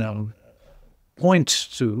 points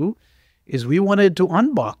to, is we wanted to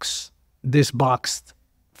unbox this boxed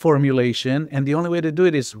formulation. And the only way to do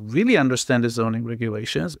it is really understand the zoning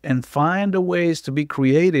regulations and find the ways to be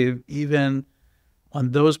creative even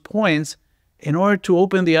on those points in order to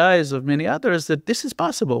open the eyes of many others that this is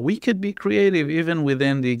possible. We could be creative even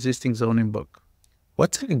within the existing zoning book.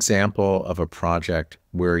 What's an example of a project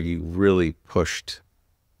where you really pushed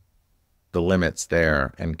the limits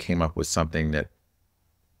there and came up with something that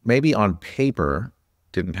maybe on paper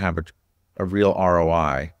didn't have a real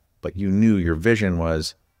ROI, but you knew your vision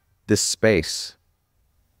was this space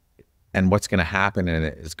and what's going to happen in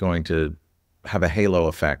it is going to have a halo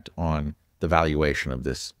effect on the valuation of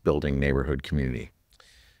this building, neighborhood, community?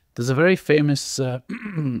 There's a very famous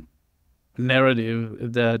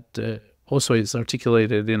narrative that also is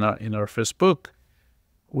articulated in our first book,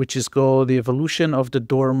 which is called The Evolution of the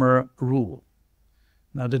Dormer Rule.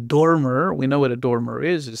 Now, the dormer, we know what a dormer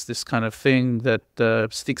is. It's this kind of thing that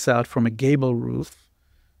sticks out from a gable roof,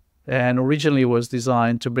 and originally was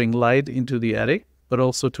designed to bring light into the attic, but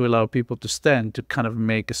also to allow people to stand, to kind of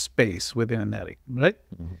make a space within an attic, right?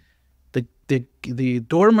 Mm-hmm. The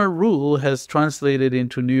dormer rule has translated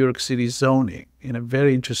into New York City zoning in a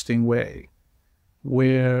very interesting way,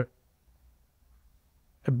 where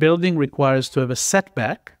a building requires to have a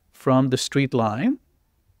setback from the street line.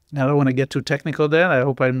 Now, I don't want to get too technical there. I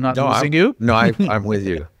hope I'm not losing you. No, I'm with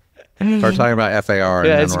you. We're talking about FAR.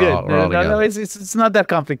 Yeah, and it's then good. we're all No, it's not that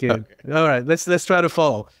complicated. Okay. All right, let's try to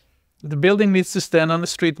follow. The building needs to stand on the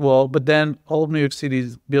street wall, but then almost all New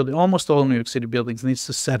York City buildings needs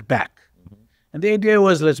to set back. Mm-hmm. And the idea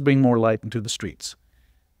was, let's bring more light into the streets.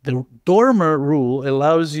 The dormer rule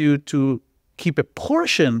allows you to keep a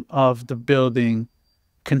portion of the building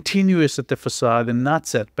continuous at the facade and not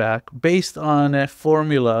set back, based on a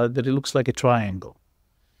formula that it looks like a triangle.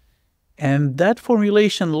 And that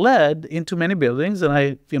formulation led into many buildings, and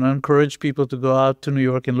I encourage people to go out to New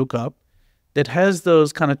York and look up, that has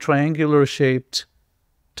those kind of triangular shaped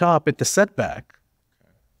top at the setback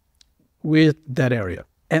with that area.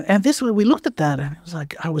 And this way, we looked at that, and it was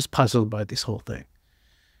like, I was puzzled by this whole thing.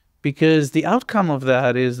 Because the outcome of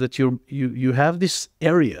that is that you have this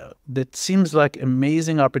area that seems like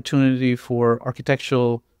amazing opportunity for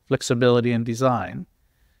architectural flexibility and design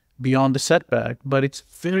beyond the setback, but it's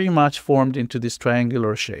very much formed into this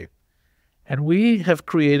triangular shape. And we have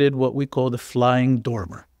created what we call the flying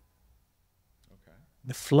dormer. Okay.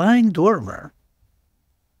 The flying dormer,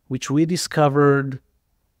 which we discovered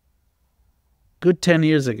good 10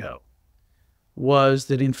 years ago, was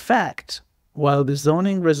that in fact, while the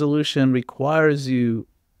zoning resolution requires you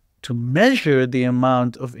to measure the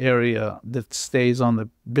amount of area that stays on the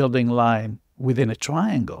building line within a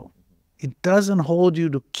triangle, it doesn't hold you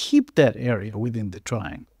to keep that area within the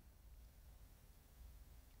triangle.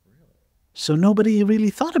 Really? So nobody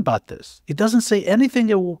really thought about this. It doesn't say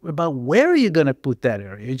anything about where you're going to put that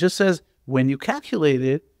area. It just says when you calculate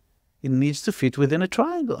it, it needs to fit within a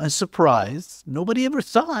triangle. And surprise, nobody ever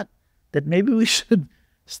thought that maybe we should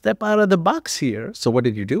step out of the box here. So what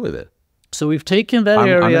did you do with it? So we've taken that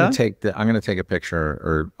area. I'm going to take a picture,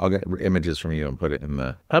 or I'll get images from you and put it in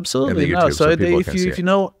the absolutely. In the YouTube, so if you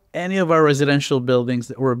know any of our residential buildings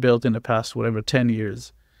that were built in the past, whatever, 10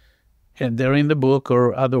 years, and they're in the book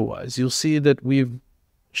or otherwise, you'll see that we've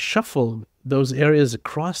shuffled those areas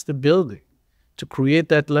across the building to create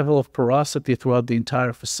that level of porosity throughout the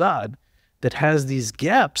entire facade that has these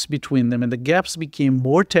gaps between them, and the gaps became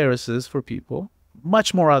more terraces for people,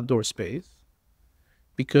 much more outdoor space,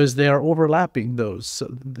 because they are overlapping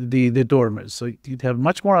the dormers. So you'd have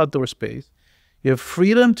much more outdoor space. You have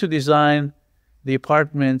freedom to design the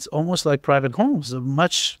apartments almost like private homes,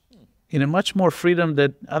 in a much more freedom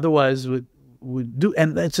that otherwise would do.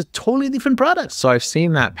 And it's a totally different product. So I've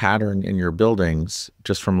seen that pattern in your buildings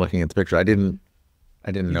just from looking at the picture. I didn't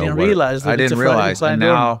realize. And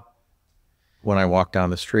now when I walk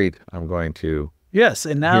down the street, I'm going to. Yes,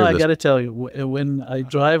 and now I got to tell you, when I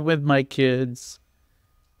drive with my kids,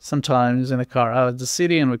 sometimes in a car out of the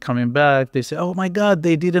city and we're coming back, they say, oh my God,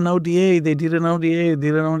 they did an ODA, they did an ODA, they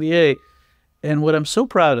did an ODA. And what I'm so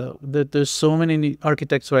proud of, that there's so many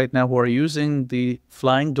architects right now who are using the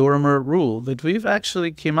flying dormer rule that we've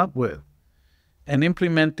actually came up with and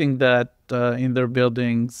implementing that in their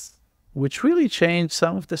buildings, which really changed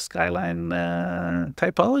some of the skyline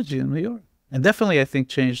typology in New York. And definitely, I think,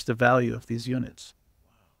 changed the value of these units.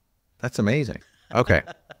 That's amazing. Okay.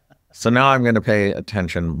 So now I'm going to pay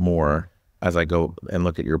attention more as I go and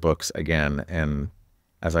look at your books again and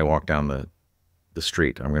as I walk down the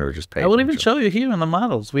street. I'm going to just pay I will even attention. show you here in the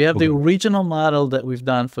models. We have the Okay. original model that we've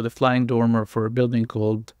done for the flying dormer for a building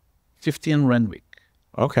called 15 Renwick.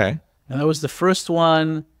 Okay. And that was the first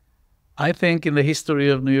one, I think, in the history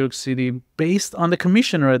of New York City, based on the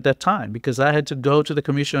commissioner at that time, because I had to go to the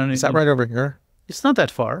commissioner. Is that right over here? It's not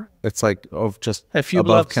that far. It's like just A few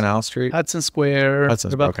above blocks, Canal Street? Hudson Square,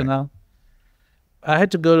 Hudson, above okay. Canal. I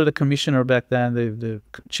had to go to the commissioner back then, the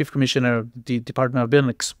chief commissioner of the Department of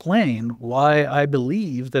Building, explain why I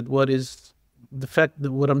believe that the fact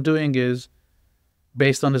that what I'm doing is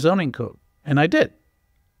based on the zoning code. And I did.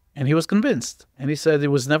 And he was convinced. And he said it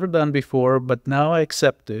was never done before, but now I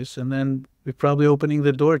accept this. And then we're probably opening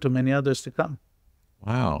the door to many others to come.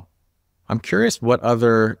 Wow. I'm curious what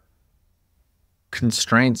other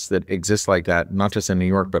constraints that exist like that, not just in New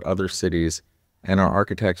York, but other cities. And our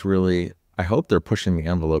architects really, I hope they're pushing the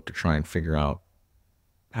envelope to try and figure out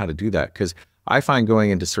how to do that. Because I find going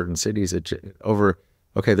into certain cities,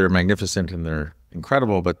 okay, they're magnificent and they're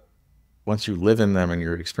incredible, but once you live in them and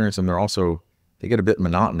you experience them, they get a bit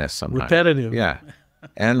monotonous sometimes. Repetitive. Yeah.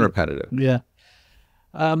 And repetitive. Yeah.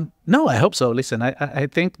 No, I hope so. Listen, I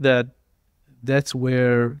think that's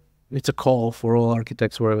where it's a call for all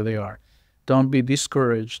architects, wherever they are. Don't be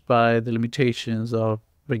discouraged by the limitations of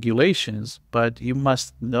regulations, but you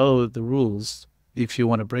must know the rules if you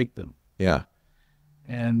want to break them. Yeah.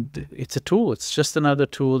 And it's a tool. It's just another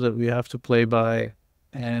tool that we have to play by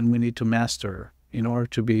and we need to master in order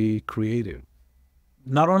to be creative.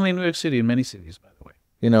 Not only in New York City, in many cities, by the way.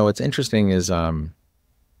 You know, what's interesting is, I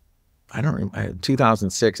don't remember,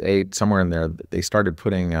 2006, 8, somewhere in there, they started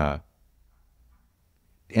putting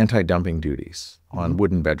anti-dumping duties on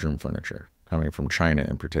wooden bedroom furniture coming from China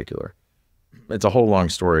in particular. It's a whole long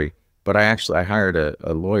story, but I hired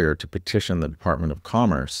a lawyer to petition the Department of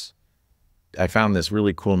Commerce. I found this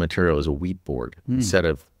really cool material as a wheat board instead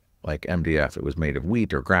of like MDF. It was made of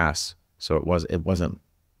wheat or grass, so it wasn't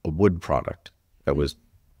a wood product that was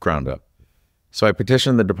ground up. So I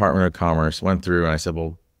petitioned the Department of Commerce, went through, and I said,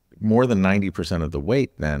 well, more than 90% of the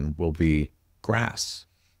weight then will be grass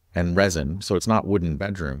and resin, so it's not wooden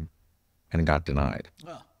bedroom, and got denied.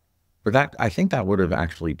 Wow. But I think that would have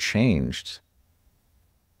actually changed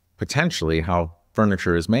potentially how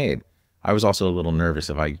furniture is made. I was also a little nervous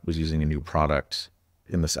if I was using a new product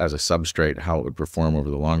as a substrate, how it would perform over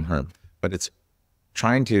the long term. But it's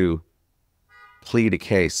trying to plead a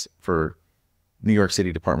case for New York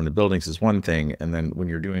City Department of Buildings is one thing, and then when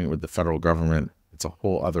you're doing it with the federal government, it's a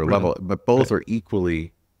whole other level. But both are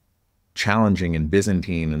equally challenging and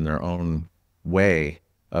Byzantine in their own way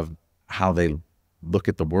of how they look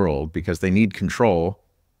at the world, because they need control.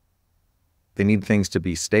 They need things to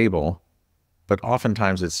be stable, but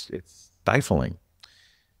oftentimes it's stifling.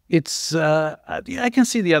 I can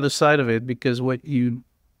see the other side of it, because what you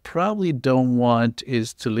probably don't want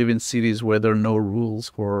is to live in cities where there are no rules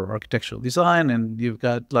for architectural design, and you've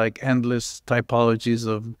got like endless typologies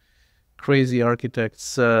of crazy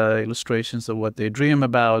architects' illustrations of what they dream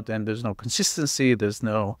about, and there's no consistency, there's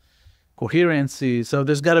no coherency. So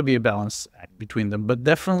there's got to be a balance act between them. But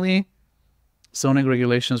definitely, zoning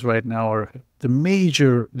regulations right now are the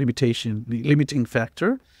major limiting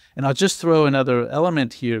factor. And I'll just throw another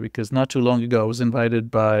element here, because not too long ago I was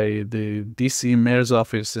invited by the DC Mayor's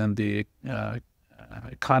Office and the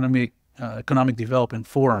Economic Development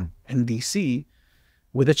Forum in DC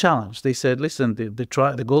with a challenge. They said, listen,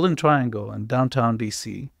 the Golden Triangle and downtown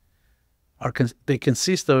DC, they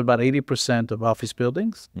consist of about 80% of office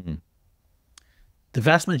buildings. Mm-hmm. The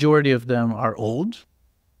vast majority of them are old,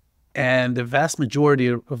 and the vast majority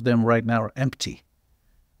of them right now are empty,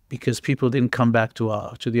 because people didn't come back to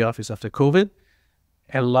the office after COVID.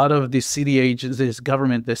 A lot of the city agencies,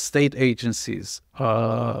 government, the state agencies,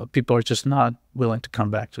 people are just not willing to come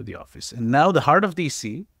back to the office. And now the heart of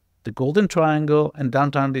DC, the Golden Triangle and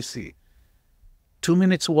downtown DC, 2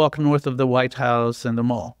 minutes walk north of the White House and the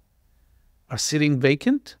mall, are sitting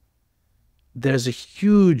vacant. There's a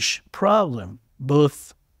huge problem,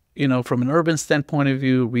 both from an urban standpoint of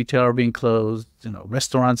view, retail are being closed,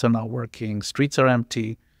 restaurants are not working, streets are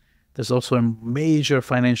empty. There's also a major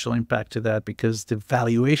financial impact to that, because the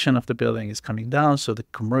valuation of the building is coming down. So the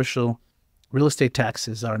commercial real estate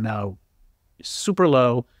taxes are now super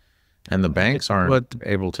low. And the banks aren't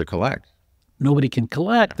able to collect. Nobody can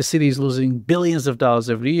collect. The city is losing billions of dollars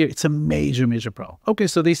every year. It's a major, major problem. Okay,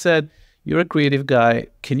 so they said, you're a creative guy.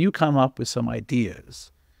 Can you come up with some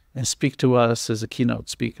ideas and speak to us as a keynote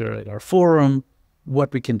speaker at our forum,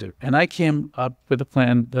 what we can do? And I came up with a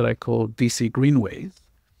plan that I call DC Greenways.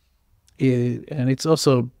 And it's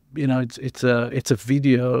also, it's a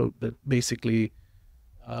video that basically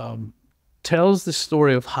tells the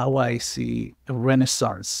story of how I see a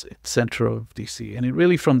renaissance at the center of DC. And it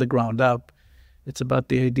really, from the ground up, it's about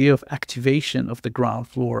the idea of activation of the ground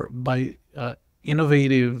floor by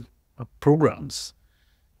innovative programs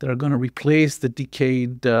that are going to replace the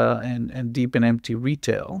decayed and deep and empty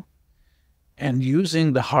retail, and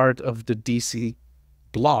using the heart of the DC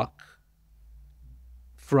block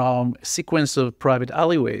from a sequence of private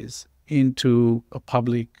alleyways into a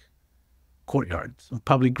public courtyard,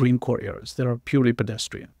 public green courtyards that are purely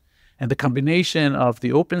pedestrian. And the combination of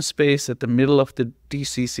the open space at the middle of the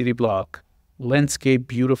DC city block, landscape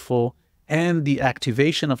beautiful, and the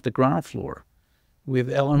activation of the ground floor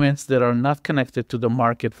with elements that are not connected to the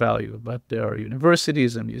market value, but there are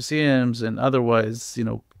universities and museums and otherwise,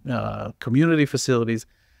 community facilities,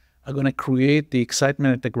 are going to create the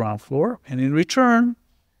excitement at the ground floor. And in return,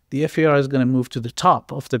 the FAR is going to move to the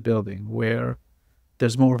top of the building where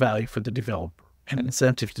there's more value for the developer and an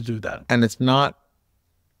incentive to do that. And it's not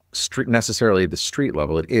necessarily the street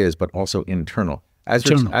level, it is, but also internal. As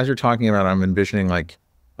you're talking about, I'm envisioning like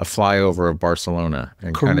a flyover of Barcelona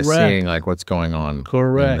and kind of seeing like what's going on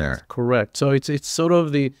in there. Correct. So it's sort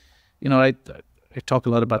of the, I talk a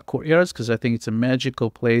lot about courtyards because I think it's a magical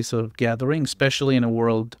place of gathering, especially in a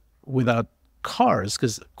world without cars,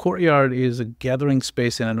 because courtyard is a gathering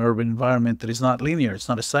space in an urban environment that is not linear. It's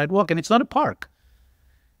not a sidewalk and it's not a park.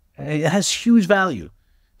 It has huge value.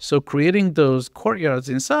 So creating those courtyards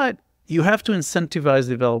inside, you have to incentivize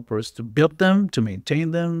developers to build them, to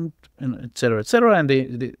maintain them, and et cetera, et cetera. And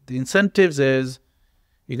the incentives is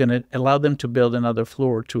you're going to allow them to build another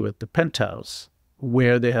floor or two at the penthouse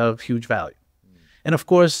where they have huge value. And of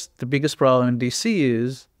course, the biggest problem in DC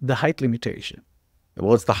is the height limitation.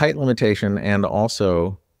 Well, it's the height limitation and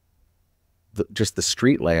also just the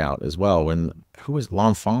street layout as well. Who was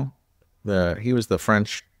L'Enfant? He was the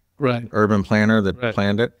French urban planner that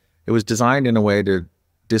planned it. It was designed in a way to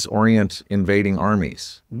disorient invading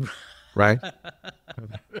armies, right?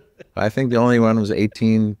 I think the only one was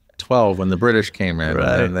 1812 when the British came in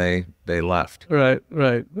and they left. Right.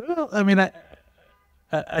 Well, I mean,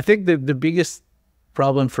 I think the biggest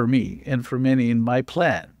problem for me and for many in my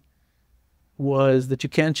plan was that you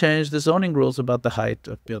can't change the zoning rules about the height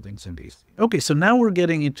of buildings in DC. Okay, so now we're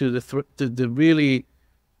getting into the really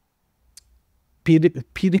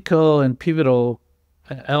pinnacle and pivotal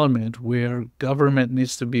element where government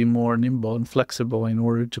needs to be more nimble and flexible in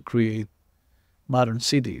order to create modern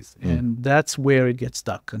cities. And that's where it gets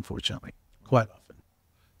stuck, unfortunately, quite often.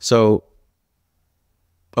 So,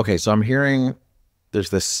 okay, so I'm hearing there's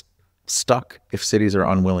this stuck if cities are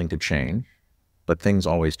unwilling to change, but things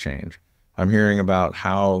always change. I'm hearing about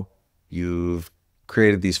how you've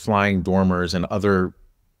created these flying dormers and other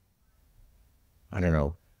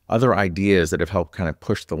ideas that have helped kind of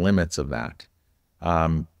push the limits of that.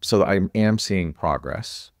 So I am seeing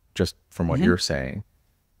progress just from what you're saying.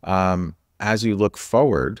 As you look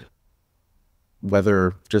forward,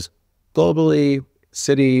 whether just globally,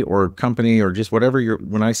 city or company or just whatever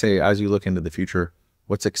when I say as you look into the future,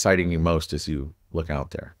 what's exciting you most as you look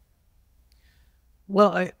out there?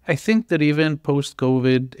 Well, I think that even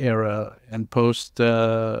post-COVID era and post,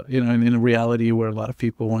 in a reality where a lot of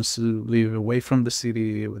people want to live away from the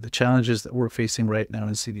city with the challenges that we're facing right now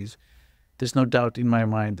in cities, there's no doubt in my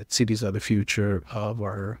mind that cities are the future of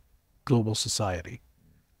our global society.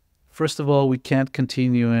 First of all, we can't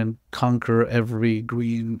continue and conquer every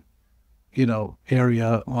green,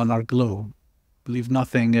 area on our globe, leave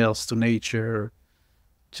nothing else to nature,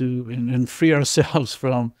 and free ourselves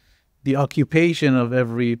from the occupation of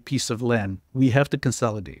every piece of land. We have to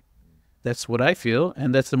consolidate. That's what I feel,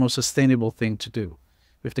 and that's the most sustainable thing to do.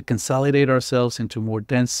 We have to consolidate ourselves into more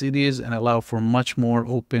dense cities and allow for a much more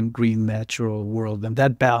open, green, natural world. And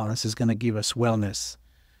that balance is going to give us wellness.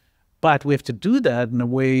 But we have to do that in a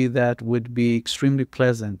way that would be extremely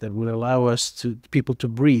pleasant, that would allow people to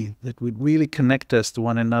breathe, that would really connect us to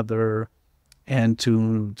one another and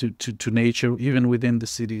to nature, even within the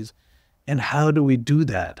cities. And how do we do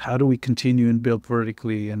that? How do we continue and build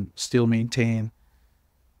vertically and still maintain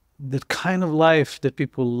the kind of life that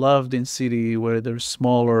people loved in city where they're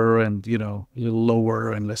smaller and, a little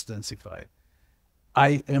lower and less densified?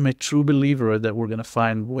 I am a true believer that we're going to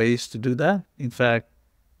find ways to do that. In fact,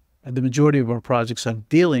 the majority of our projects are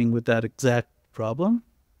dealing with that exact problem.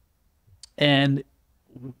 And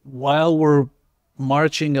while we're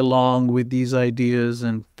marching along with these ideas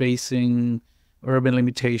and facing urban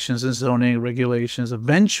limitations and zoning regulations,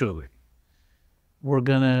 eventually we're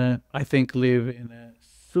gonna, I think, live in a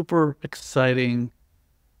super exciting,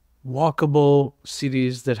 walkable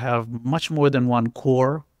cities that have much more than one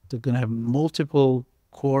core. They're gonna have multiple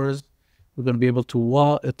cores. We're gonna be able to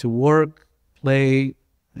work, play,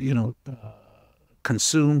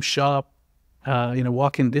 consume, shop,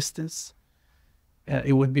 walking distance.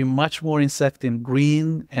 It would be much more insect and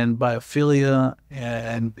green and biophilia,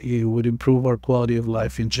 and it would improve our quality of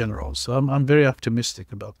life in general. So I'm very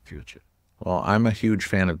optimistic about the future. Well, I'm a huge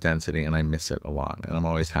fan of density, and I miss it a lot. And I'm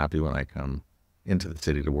always happy when I come into the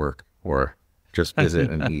city to work or just visit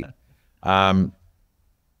and eat.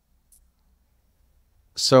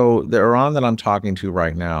 So the Eran that I'm talking to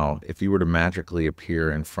right now, if you were to magically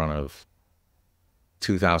appear in front of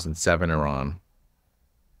 2007 Eran,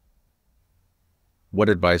 what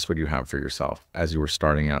advice would you have for yourself as you were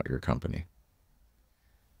starting out your company?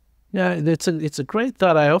 Yeah, it's a great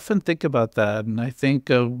thought. I often think about that, and I think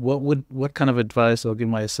what kind of advice I'll give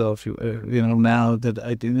myself, now that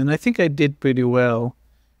I did, and I think I did pretty well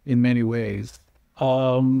in many ways.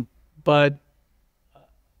 But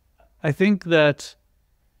I think that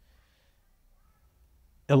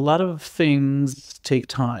a lot of things take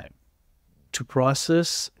time to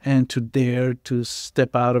process and to dare to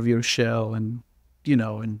step out of your shell and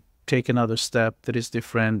take another step that is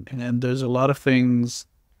different. And there's a lot of things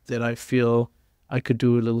that I feel I could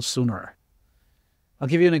do a little sooner. I'll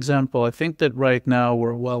give you an example. I think that right now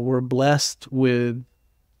we're blessed with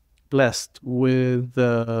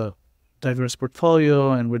a diverse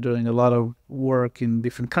portfolio, and we're doing a lot of work in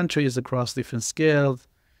different countries across different scales.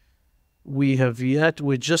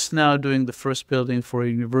 We're just now doing the first building for a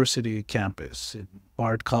university campus in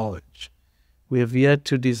Bard College. We have yet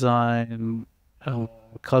to design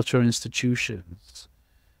cultural institutions.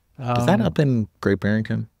 Is that up in Great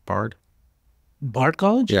Barrington, Bard? Bard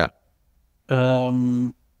College? Yeah.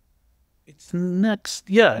 It's next.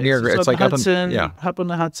 Yeah. It's like Hudson, up on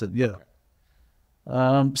the Hudson. Yeah.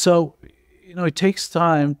 So, it takes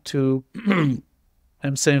time to,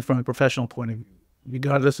 I'm saying from a professional point of view,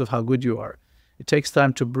 regardless of how good you are, it takes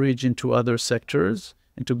time to bridge into other sectors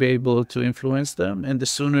and to be able to influence them. And the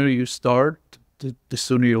sooner you start, the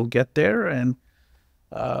sooner you'll get there. And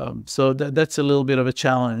so that's a little bit of a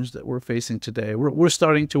challenge that we're facing today. We're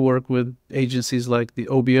starting to work with agencies like the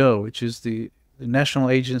OBO, which is the national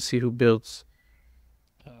agency who builds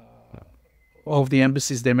all of the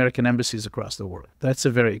embassies, the American embassies across the world. That's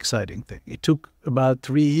a very exciting thing. It took about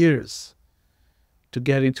 3 years to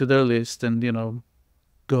get into their list and,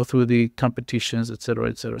 go through the competitions, et cetera,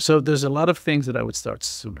 et cetera. So there's a lot of things that I would start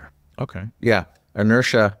sooner. Okay. Yeah.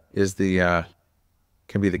 Inertia is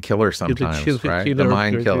can be the killer sometimes, right? The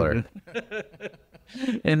mind killer.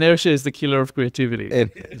 Inertia is the killer of creativity.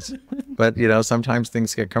 It is. But, sometimes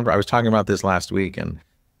things get comfortable. I was talking about this last week, and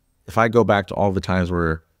if I go back to all the times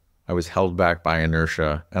where I was held back by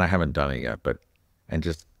inertia, and I haven't done it yet, and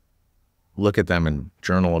just look at them and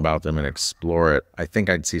journal about them and explore it, I think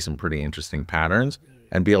I'd see some pretty interesting patterns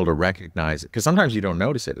and be able to recognize it. Because sometimes you don't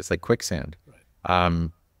notice it. It's like quicksand. Right.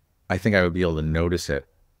 I think I would be able to notice it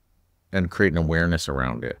and create an awareness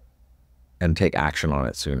around it and take action on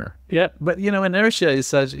it sooner. Yeah, but inertia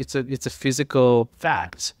is it's a physical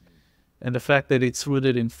fact, and the fact that it's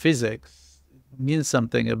rooted in physics means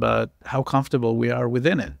something about how comfortable we are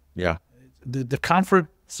within it. Yeah, the comfort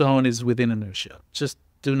zone is within inertia. Just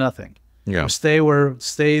do nothing. Yeah, stay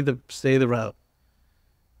the route,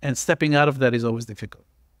 and stepping out of that is always difficult.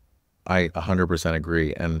 I 100%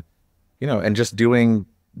 agree, and and just doing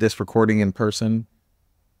this recording in person,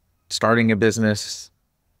 starting a business,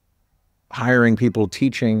 hiring people,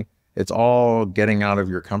 teaching, it's all getting out of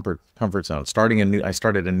your comfort zone. I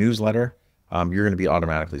started a newsletter. You're going to be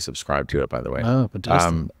automatically subscribed to it, by the way. Oh,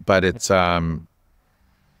 fantastic. But it's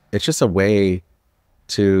just a way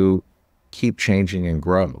to keep changing and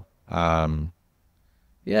grow.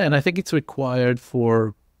 Yeah, and I think it's required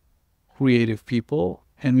for creative people,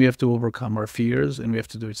 and we have to overcome our fears, and we have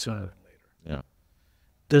to do it sooner than later. Yeah.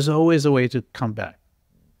 There's always a way to come back,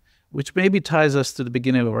 which maybe ties us to the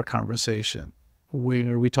beginning of our conversation,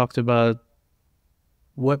 where we talked about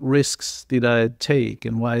what risks did I take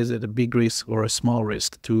and why is it a big risk or a small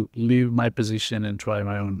risk to leave my position and try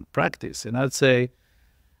my own practice. And I'd say,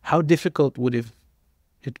 how difficult would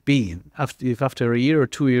it been if after a year or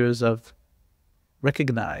 2 years I've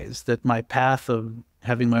recognized that my path of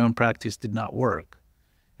having my own practice did not work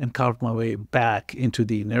and carved my way back into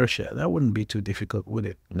the inertia? That wouldn't be too difficult, would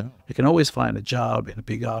it? No. I can always find a job in a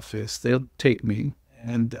big office. They'll take me,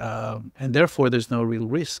 and therefore there's no real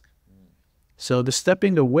risk. So the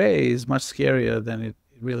stepping away is much scarier than it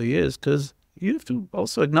really is, because you have to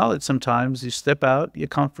also acknowledge sometimes you step out your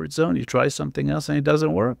comfort zone, you try something else and it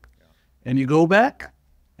doesn't work. And you go back,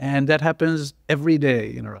 and that happens every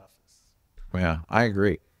day in our office. Yeah, I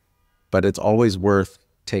agree. But it's always worth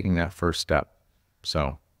taking that first step.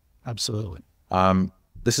 So absolutely.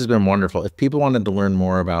 This has been wonderful. If people wanted to learn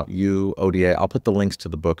more about you, ODA, I'll put the links to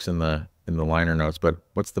the books in the liner notes, but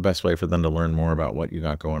what's the best way for them to learn more about what you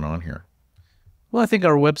got going on here? Well, I think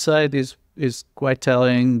our website is quite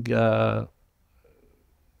telling,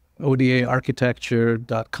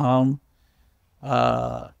 odaarchitecture.com.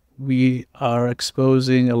 We are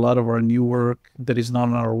exposing a lot of our new work that is not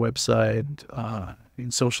on our website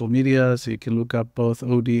in social media, so you can look up both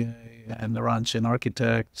ODA and Eran Chen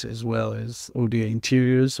Architect, as well as ODA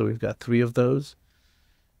Interiors, so we've got 3 of those.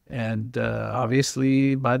 And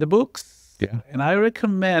obviously buy the books. Yeah. And I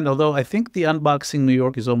recommend, although I think the Unboxing New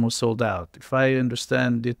York is almost sold out. If I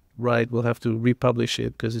understand it right, we'll have to republish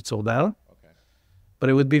it because it's sold out. Okay. But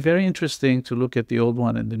it would be very interesting to look at the old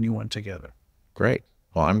one and the new one together. Great.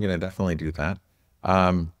 Well, I'm going to definitely do that.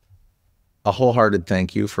 A wholehearted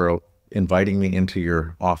thank you for inviting me into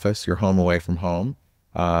your office, your home away from home.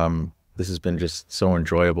 This has been just so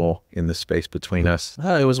enjoyable in the space between us.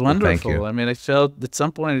 Oh, it was wonderful. Thank you. I mean, I felt at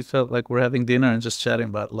some point, it felt like we're having dinner and just chatting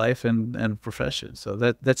about life and profession. So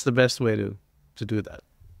that's the best way to do that.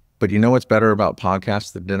 But you know what's better about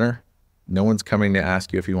podcasts than dinner? No one's coming to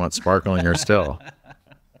ask you if you want sparkling or still.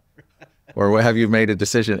 Or have you made a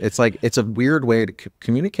decision? It's like, it's a weird way to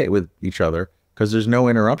communicate with each other because there's no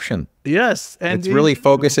interruption. Yes. And it's really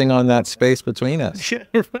focusing on that space between us. Yeah,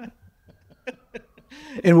 right.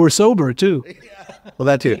 And we're sober too. Well,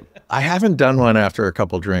 that too. I haven't done one after a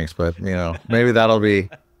couple drinks, but you know, maybe that'll be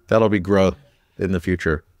growth in the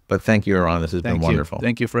future. But thank you, Eran. This has been wonderful.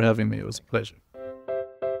 Thank you for having me. It was a pleasure.